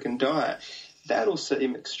standard American diet, that'll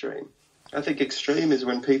seem extreme. I think extreme is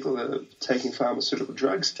when people are taking pharmaceutical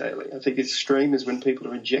drugs daily. I think extreme is when people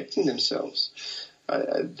are injecting themselves.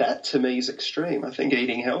 That to me is extreme. I think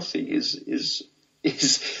eating healthy is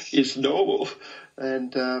normal,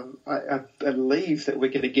 and I believe that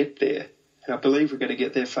we're going to get there. And I believe we're going to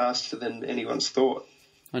get there faster than anyone's thought.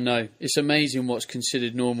 I know. It's amazing what's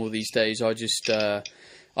considered normal these days. I just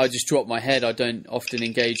drop my head. I don't often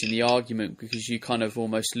engage in the argument because you kind of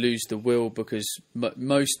almost lose the will because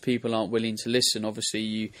most people aren't willing to listen.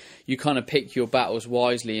 Obviously, you kind of pick your battles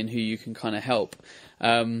wisely and who you can kind of help.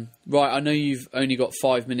 Right, I know you've only got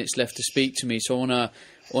 5 minutes left to speak to me, so I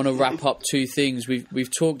want to wrap up two things. We've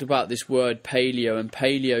talked about this word paleo, and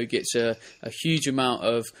paleo gets a huge amount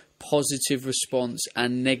of positive response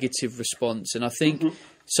and negative response, and I think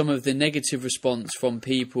some of the negative response from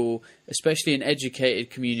people, especially in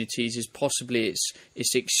educated communities, is possibly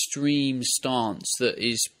its extreme stance that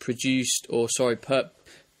is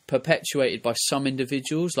perpetuated by some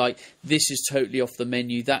individuals. Like, this is totally off the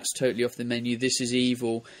menu, that's totally off the menu, this is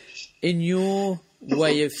evil. In your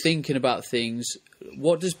way of thinking about things,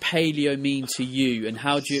 what does paleo mean to you, and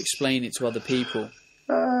how do you explain it to other people?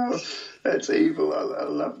 Oh, that's evil. I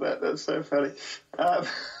love that. That's so funny.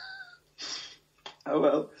 Oh,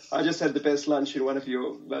 well, I just had the best lunch in one of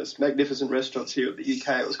your most magnificent restaurants here at the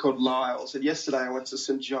UK. It was called Lyle's. And yesterday I went to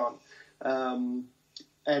St John, and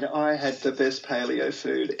I had the best paleo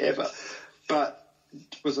food ever. But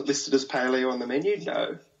was it listed as paleo on the menu?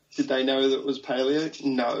 No. Did they know that it was paleo?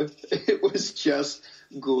 No. It was just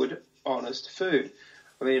good, honest food.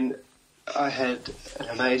 I mean, I had an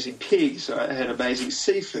amazing pig, so I had amazing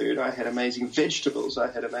seafood, I had amazing vegetables,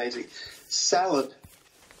 I had amazing salad.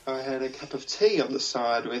 I had a cup of tea on the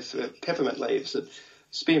side with peppermint leaves and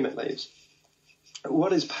spearmint leaves.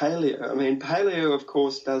 What is paleo? I mean, paleo, of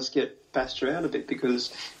course, does get bashed around a bit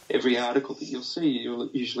because every article that you'll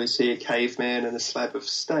usually see a caveman and a slab of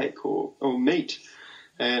steak or meat.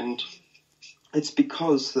 And it's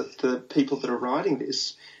because that the people that are writing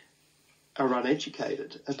this are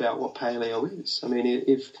uneducated about what paleo is. I mean,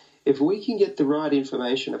 if we can get the right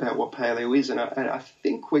information about what paleo is, and I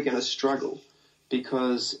think we're going to struggle,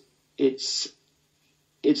 because it's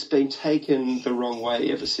been taken the wrong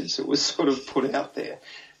way ever since it was sort of put out there.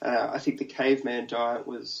 I think the caveman diet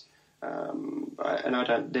was, and I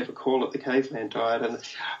don't never call it the caveman diet, and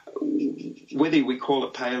whether we call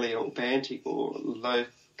it paleo or Bantic or low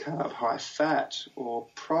carb, high fat or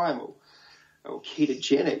primal or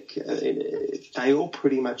ketogenic, they all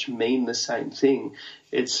pretty much mean the same thing.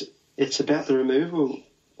 It's about the removal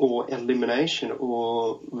or elimination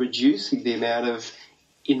or reducing the amount of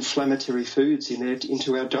inflammatory foods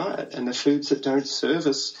into our diet, and the foods that don't serve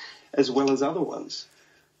us as well as other ones.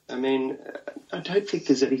 I mean, I don't think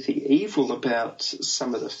there's anything evil about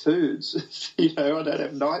some of the foods. I don't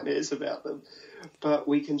have nightmares about them. But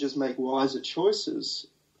we can just make wiser choices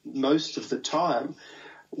most of the time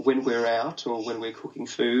when we're out or when we're cooking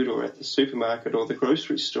food or at the supermarket or the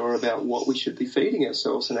grocery store about what we should be feeding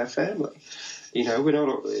ourselves and our family.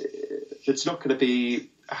 It's not going to be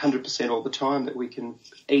 100% all the time that we can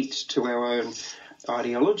eat to our own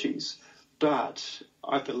ideologies, but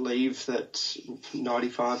I believe that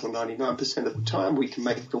 95 or 99% of the time we can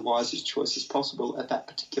make the wisest choices possible at that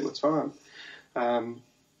particular time.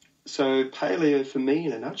 So paleo for me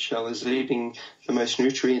in a nutshell is eating the most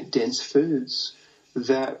nutrient-dense foods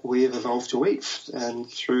that we have evolved to eat, and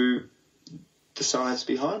through the science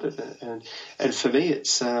behind it. And for me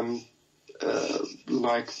it's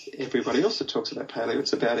like everybody else that talks about paleo,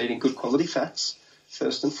 it's about eating good quality fats,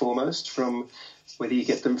 first and foremost, from whether you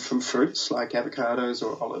get them from fruits like avocados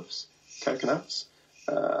or olives, coconuts,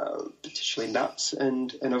 particularly nuts,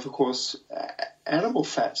 and of course animal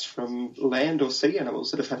fats from land or sea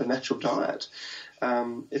animals that have had a natural diet.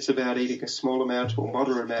 It's about eating a small amount or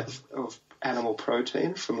moderate amount of animal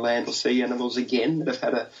protein from land or sea animals, again, that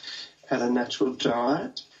have had a natural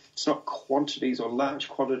diet. It's not quantities or large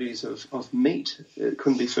quantities of meat. It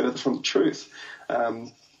couldn't be further from the truth.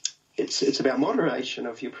 It's about moderation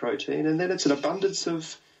of your protein, and then it's an abundance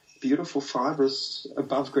of beautiful fibrous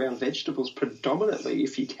above-ground vegetables predominantly,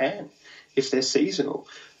 if you can, if they're seasonal.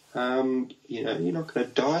 You're not going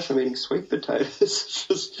to die from eating sweet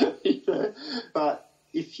potatoes. But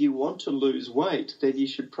if you want to lose weight, then you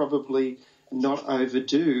should probably not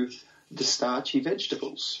overdo the starchy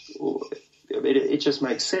vegetables. It just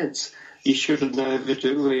makes sense. You shouldn't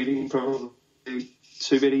overdo eating probably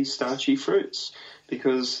too many starchy fruits,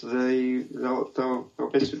 because they'll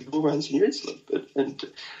mess with your hormones and your insulin and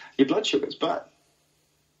your blood sugars. But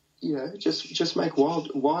just make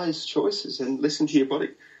wise choices and listen to your body.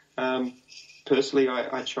 Personally,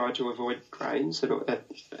 I try to avoid grains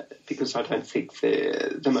because I don't think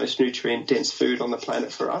they're the most nutrient-dense food on the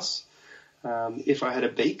planet for us. If I had a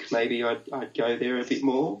beak, maybe I'd go there a bit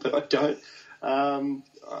more, but I don't.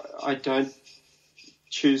 I don't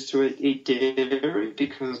choose to eat dairy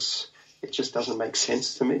because it just doesn't make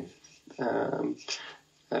sense to me, and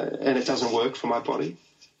it doesn't work for my body.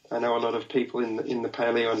 I know a lot of people in the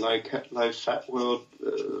paleo and low fat world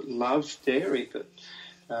love dairy, but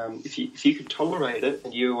if you can tolerate it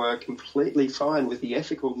and you are completely fine with the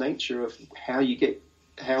ethical nature of how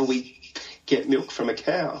we get milk from a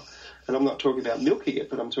cow, and I'm not talking about milking it,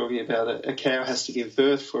 but I'm talking about a cow has to give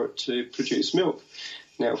birth for it to produce milk.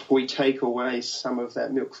 Now, if we take away some of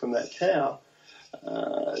that milk from that cow,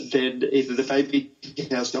 then either the baby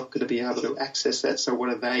cow's not going to be able to access that, so what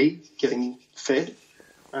are they getting fed?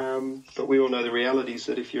 But we all know the reality is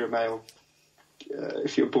that if you're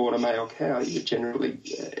born a male cow, you generally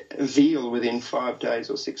veal within 5 days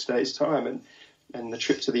or 6 days' time, and the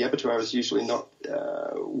trip to the abattoir is usually not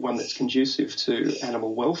one that's conducive to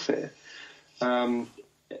animal welfare. Then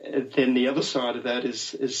the other side of that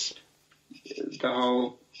is the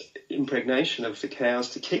whole impregnation of the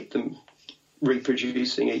cows to keep them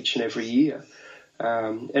reproducing each and every year.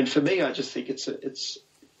 And for me, I just think it's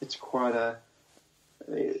quite a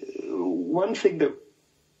one thing that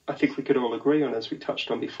I think we could all agree on, as we touched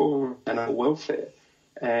on before, animal welfare.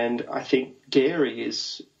 And I think dairy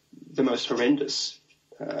is the most horrendous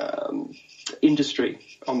industry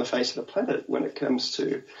on the face of the planet when it comes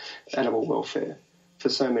to animal welfare, for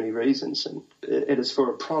so many reasons. And it is for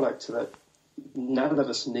a product that none of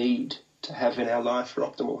us need to have in our life for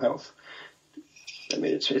optimal health. I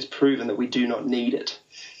mean, it's proven that we do not need it.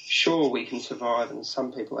 Sure, we can survive, and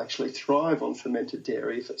some people actually thrive on fermented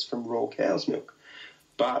dairy if it's from raw cow's milk.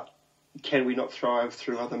 But can we not thrive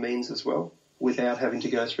through other means as well, without having to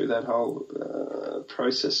go through that whole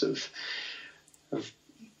process of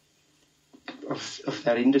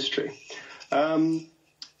that industry? And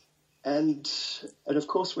of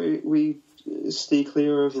course, we steer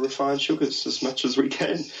clear of refined sugars as much as we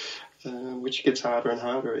can, which gets harder and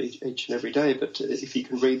harder each and every day. But if you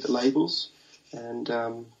can read the labels and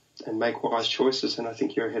make wise choices, then I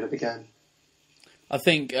think you're ahead of the game. I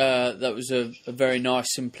think that was a very nice,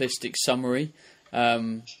 simplistic summary.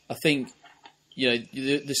 I think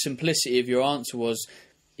the simplicity of your answer was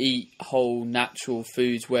eat whole, natural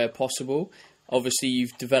foods where possible. Obviously,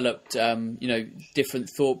 you've developed different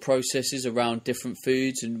thought processes around different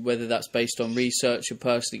foods, and whether that's based on research or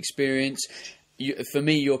personal experience. For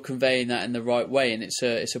me, you're conveying that in the right way, and it's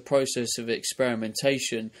a process of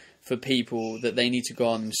experimentation for people that they need to go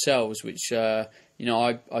on themselves, which I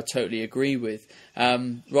totally agree with.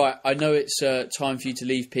 Right, I know it's time for you to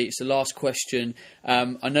leave, Pete. It's the last question.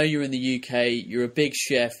 I know you're in the UK. You're a big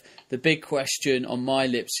chef. The big question on my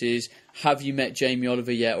lips is: have you met Jamie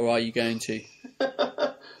Oliver yet, or are you going to?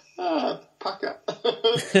 Pucker.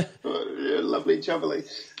 Lovely jubbly.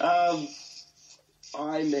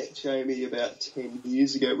 I met Jamie about 10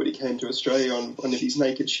 years ago when he came to Australia on one of his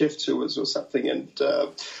Naked Chef tours or something, and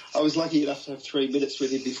I was lucky enough to have 3 minutes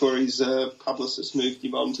with him before his publicist moved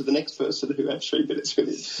him on to the next person who had 3 minutes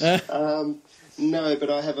with him. No, but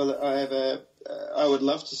I would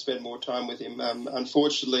love to spend more time with him.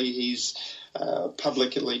 Unfortunately, he's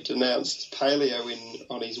publicly denounced paleo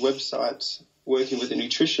on his website. Working with a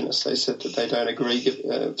nutritionist, they said that they don't agree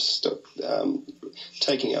stop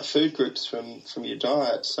taking out food groups from your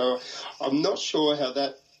diet. So I'm not sure how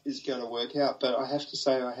that is going to work out, but I have to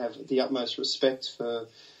say I have the utmost respect for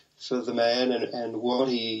the man and what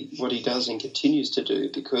he does and continues to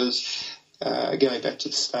do, because going back to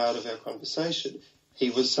the start of our conversation,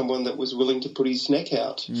 he was someone that was willing to put his neck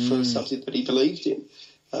out for something that he believed in.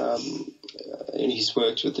 And he's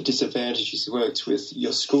worked with the disadvantaged, he's worked with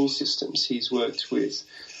your school systems, he's worked with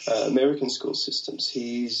American school systems.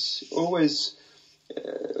 He's always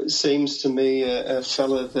seems to me a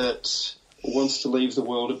fella that wants to leave the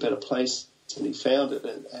world a better place than he found it,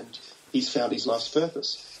 and he's found his life's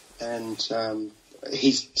purpose. And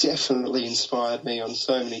he's definitely inspired me on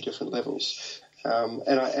so many different levels.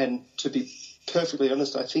 And to be perfectly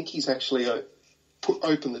honest, I think he's actually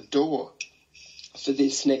opened the door for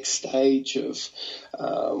this next stage of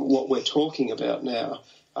what we're talking about now.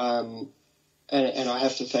 And I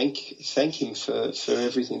have to thank him for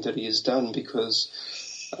everything that he has done, because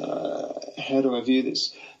how do I view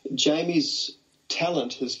this? Jamie's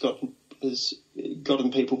talent has gotten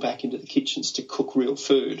people back into the kitchens to cook real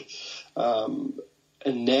food, and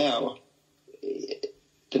now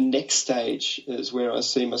the next stage is where I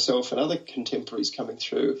see myself and other contemporaries coming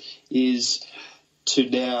through, is to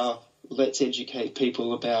now let's educate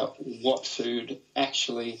people about what food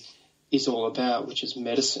actually is all about, which is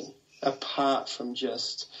medicine. Apart from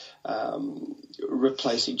just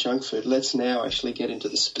replacing junk food, let's now actually get into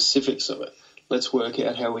the specifics of it. Let's work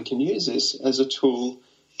out how we can use this as a tool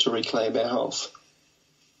to reclaim our health.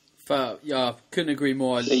 Yeah, couldn't agree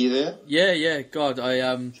more. Are you there? Yeah. God,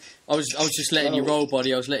 I was just letting you roll,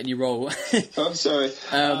 buddy. I was letting you roll. I'm sorry.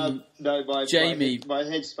 No, Jamie, my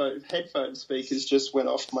headphone speakers just went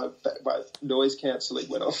off. My noise cancelling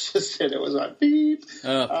went off just then. It was like beep.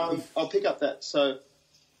 I'll pick up that. So.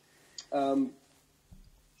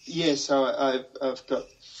 So I've got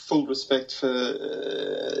full respect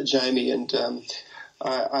for Jamie, and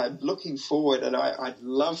I'm looking forward, and I'd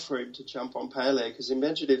love for him to jump on Paleo, because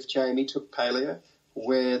imagine if Jamie took Paleo,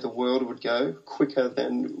 where the world would go quicker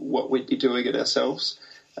than what we'd be doing it ourselves.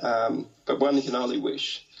 But one can only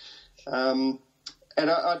wish. And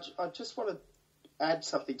I just want to add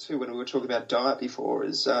something too, when we were talking about diet before,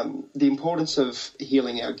 is the importance of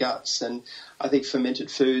healing our guts. And I think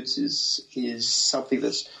fermented foods is something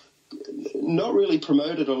that's not really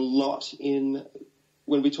promoted a lot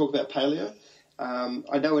when we talk about paleo.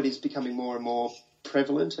 I know it is becoming more and more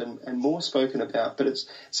prevalent and more spoken about, but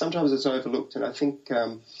sometimes it's overlooked. And I think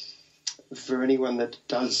for anyone that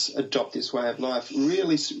does adopt this way of life,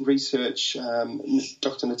 really research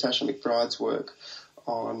Dr. Natasha McBride's work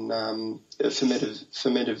on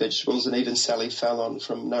fermented vegetables, and even Sally Fallon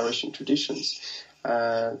from Nourishing Traditions.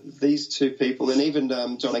 These two people, and even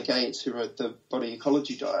Donna Gates, who wrote the Body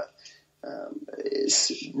Ecology Diet,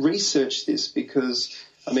 researched this, because,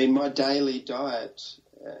 I mean, my daily diet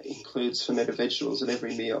includes fermented vegetables at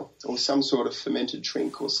every meal, or some sort of fermented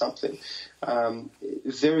drink or something.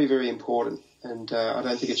 Very, very important. And I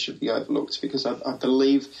don't think it should be overlooked, because I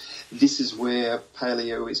believe this is where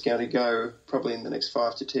paleo is going to go probably in the next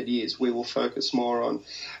 5 to 10 years. We will focus more on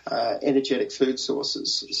energetic food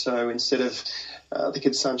sources. So instead of the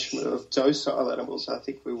consumption of docile animals, I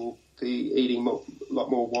think we will be eating a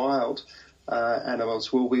lot more wild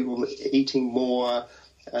animals. We will be eating more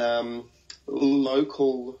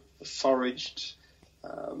local foraged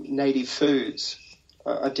native foods.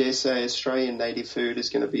 I dare say Australian native food is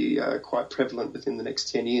going to be quite prevalent within the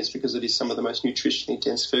next 10 years, because it is some of the most nutritionally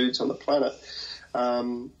dense foods on the planet.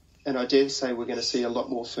 And I dare say we're going to see a lot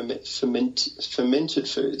more fermented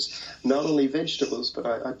foods, not only vegetables, but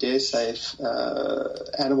I dare say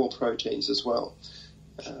animal proteins as well,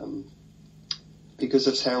 because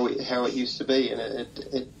that's how it used to be, and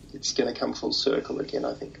it's going to come full circle again,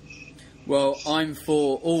 I think. Well, I'm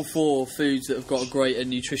for all four foods that have got a greater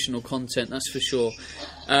nutritional content, that's for sure.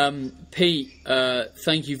 Pete,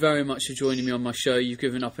 thank you very much for joining me on my show. You've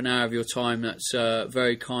given up an hour of your time. That's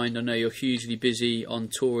very kind. I know you're hugely busy on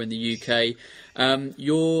tour in the UK.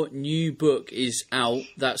 Your new book is out.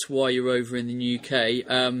 That's why you're over in the UK.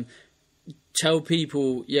 Tell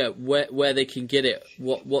people, where they can get it,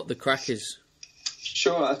 what the crack is.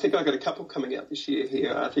 Sure. I think I've got a couple coming out this year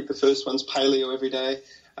here. I think the first one's Paleo Every Day.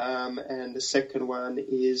 And the second one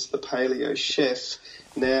is The Paleo Chef.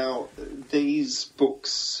 Now, these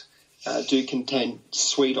books do contain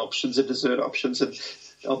sweet options and dessert options, and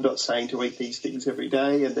I'm not saying to eat these things every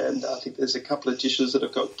day, and I think there's a couple of dishes that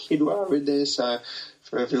have got quinoa in there, so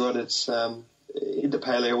for everyone that's in the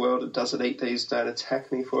paleo world and doesn't eat these, don't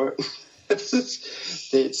attack me for it.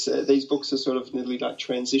 These books are sort of nearly like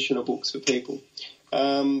transitional books for people.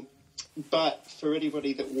 But for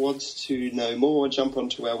anybody that wants to know more, jump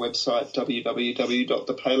onto our website,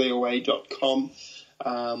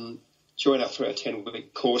 www.thepaleoway.com. Join up for our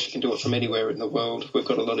 10-week course. You can do it from anywhere in the world. We've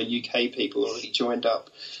got a lot of UK people already joined up,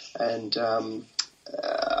 and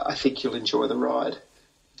I think you'll enjoy the ride.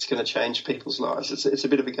 It's going to change people's lives. It's a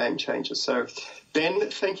bit of a game changer. So, Ben,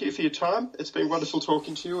 thank you for your time. It's been wonderful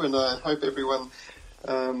talking to you, and I hope everyone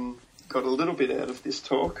got a little bit out of this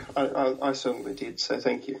talk. I certainly did, so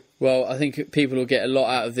thank you. Well, I think people will get a lot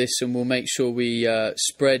out of this, and we'll make sure we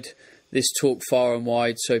spread this talk far and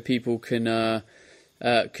wide so people can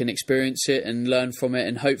experience it and learn from it,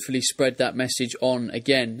 and hopefully spread that message on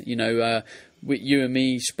again. you and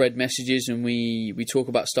me spread messages, and we talk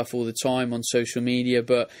about stuff all the time on social media,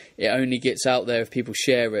 but it only gets out there if people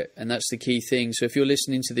share it, and that's the key thing. So if you're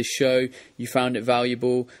listening to this show, you found it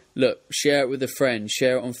valuable, look, share it with a friend,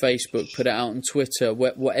 share it on Facebook, put it out on Twitter,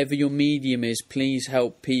 whatever your medium is. Please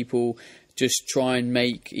help people. Just try and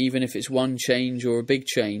make, even if it's one change or a big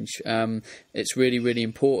change, it's really, really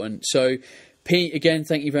important. So, Pete, again,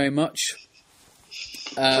 thank you very much.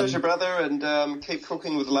 Pleasure, brother, and keep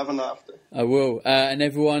cooking with love and laughter. I will. And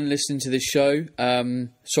everyone listening to this show,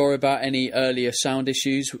 sorry about any earlier sound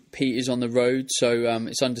issues. Pete is on the road, so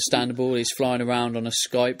it's understandable. He's flying around on a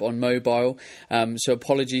Skype on mobile, so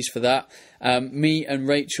apologies for that. Me and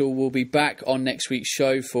Rachel will be back on next week's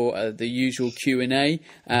show for the usual Q&A,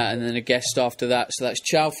 and then a guest after that. So that's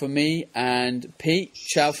ciao from me, and Pete,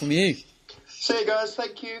 ciao from you. See you guys.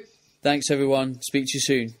 Thank you. Thanks, everyone. Speak to you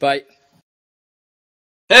soon. Bye.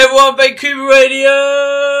 Hey everyone, Vancouver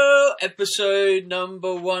Radio, episode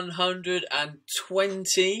number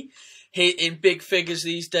 120, hitting big figures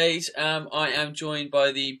these days. I am joined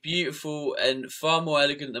by the beautiful and far more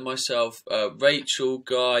elegant than myself, Rachel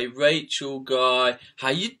Guy. Rachel Guy,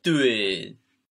 how you doing?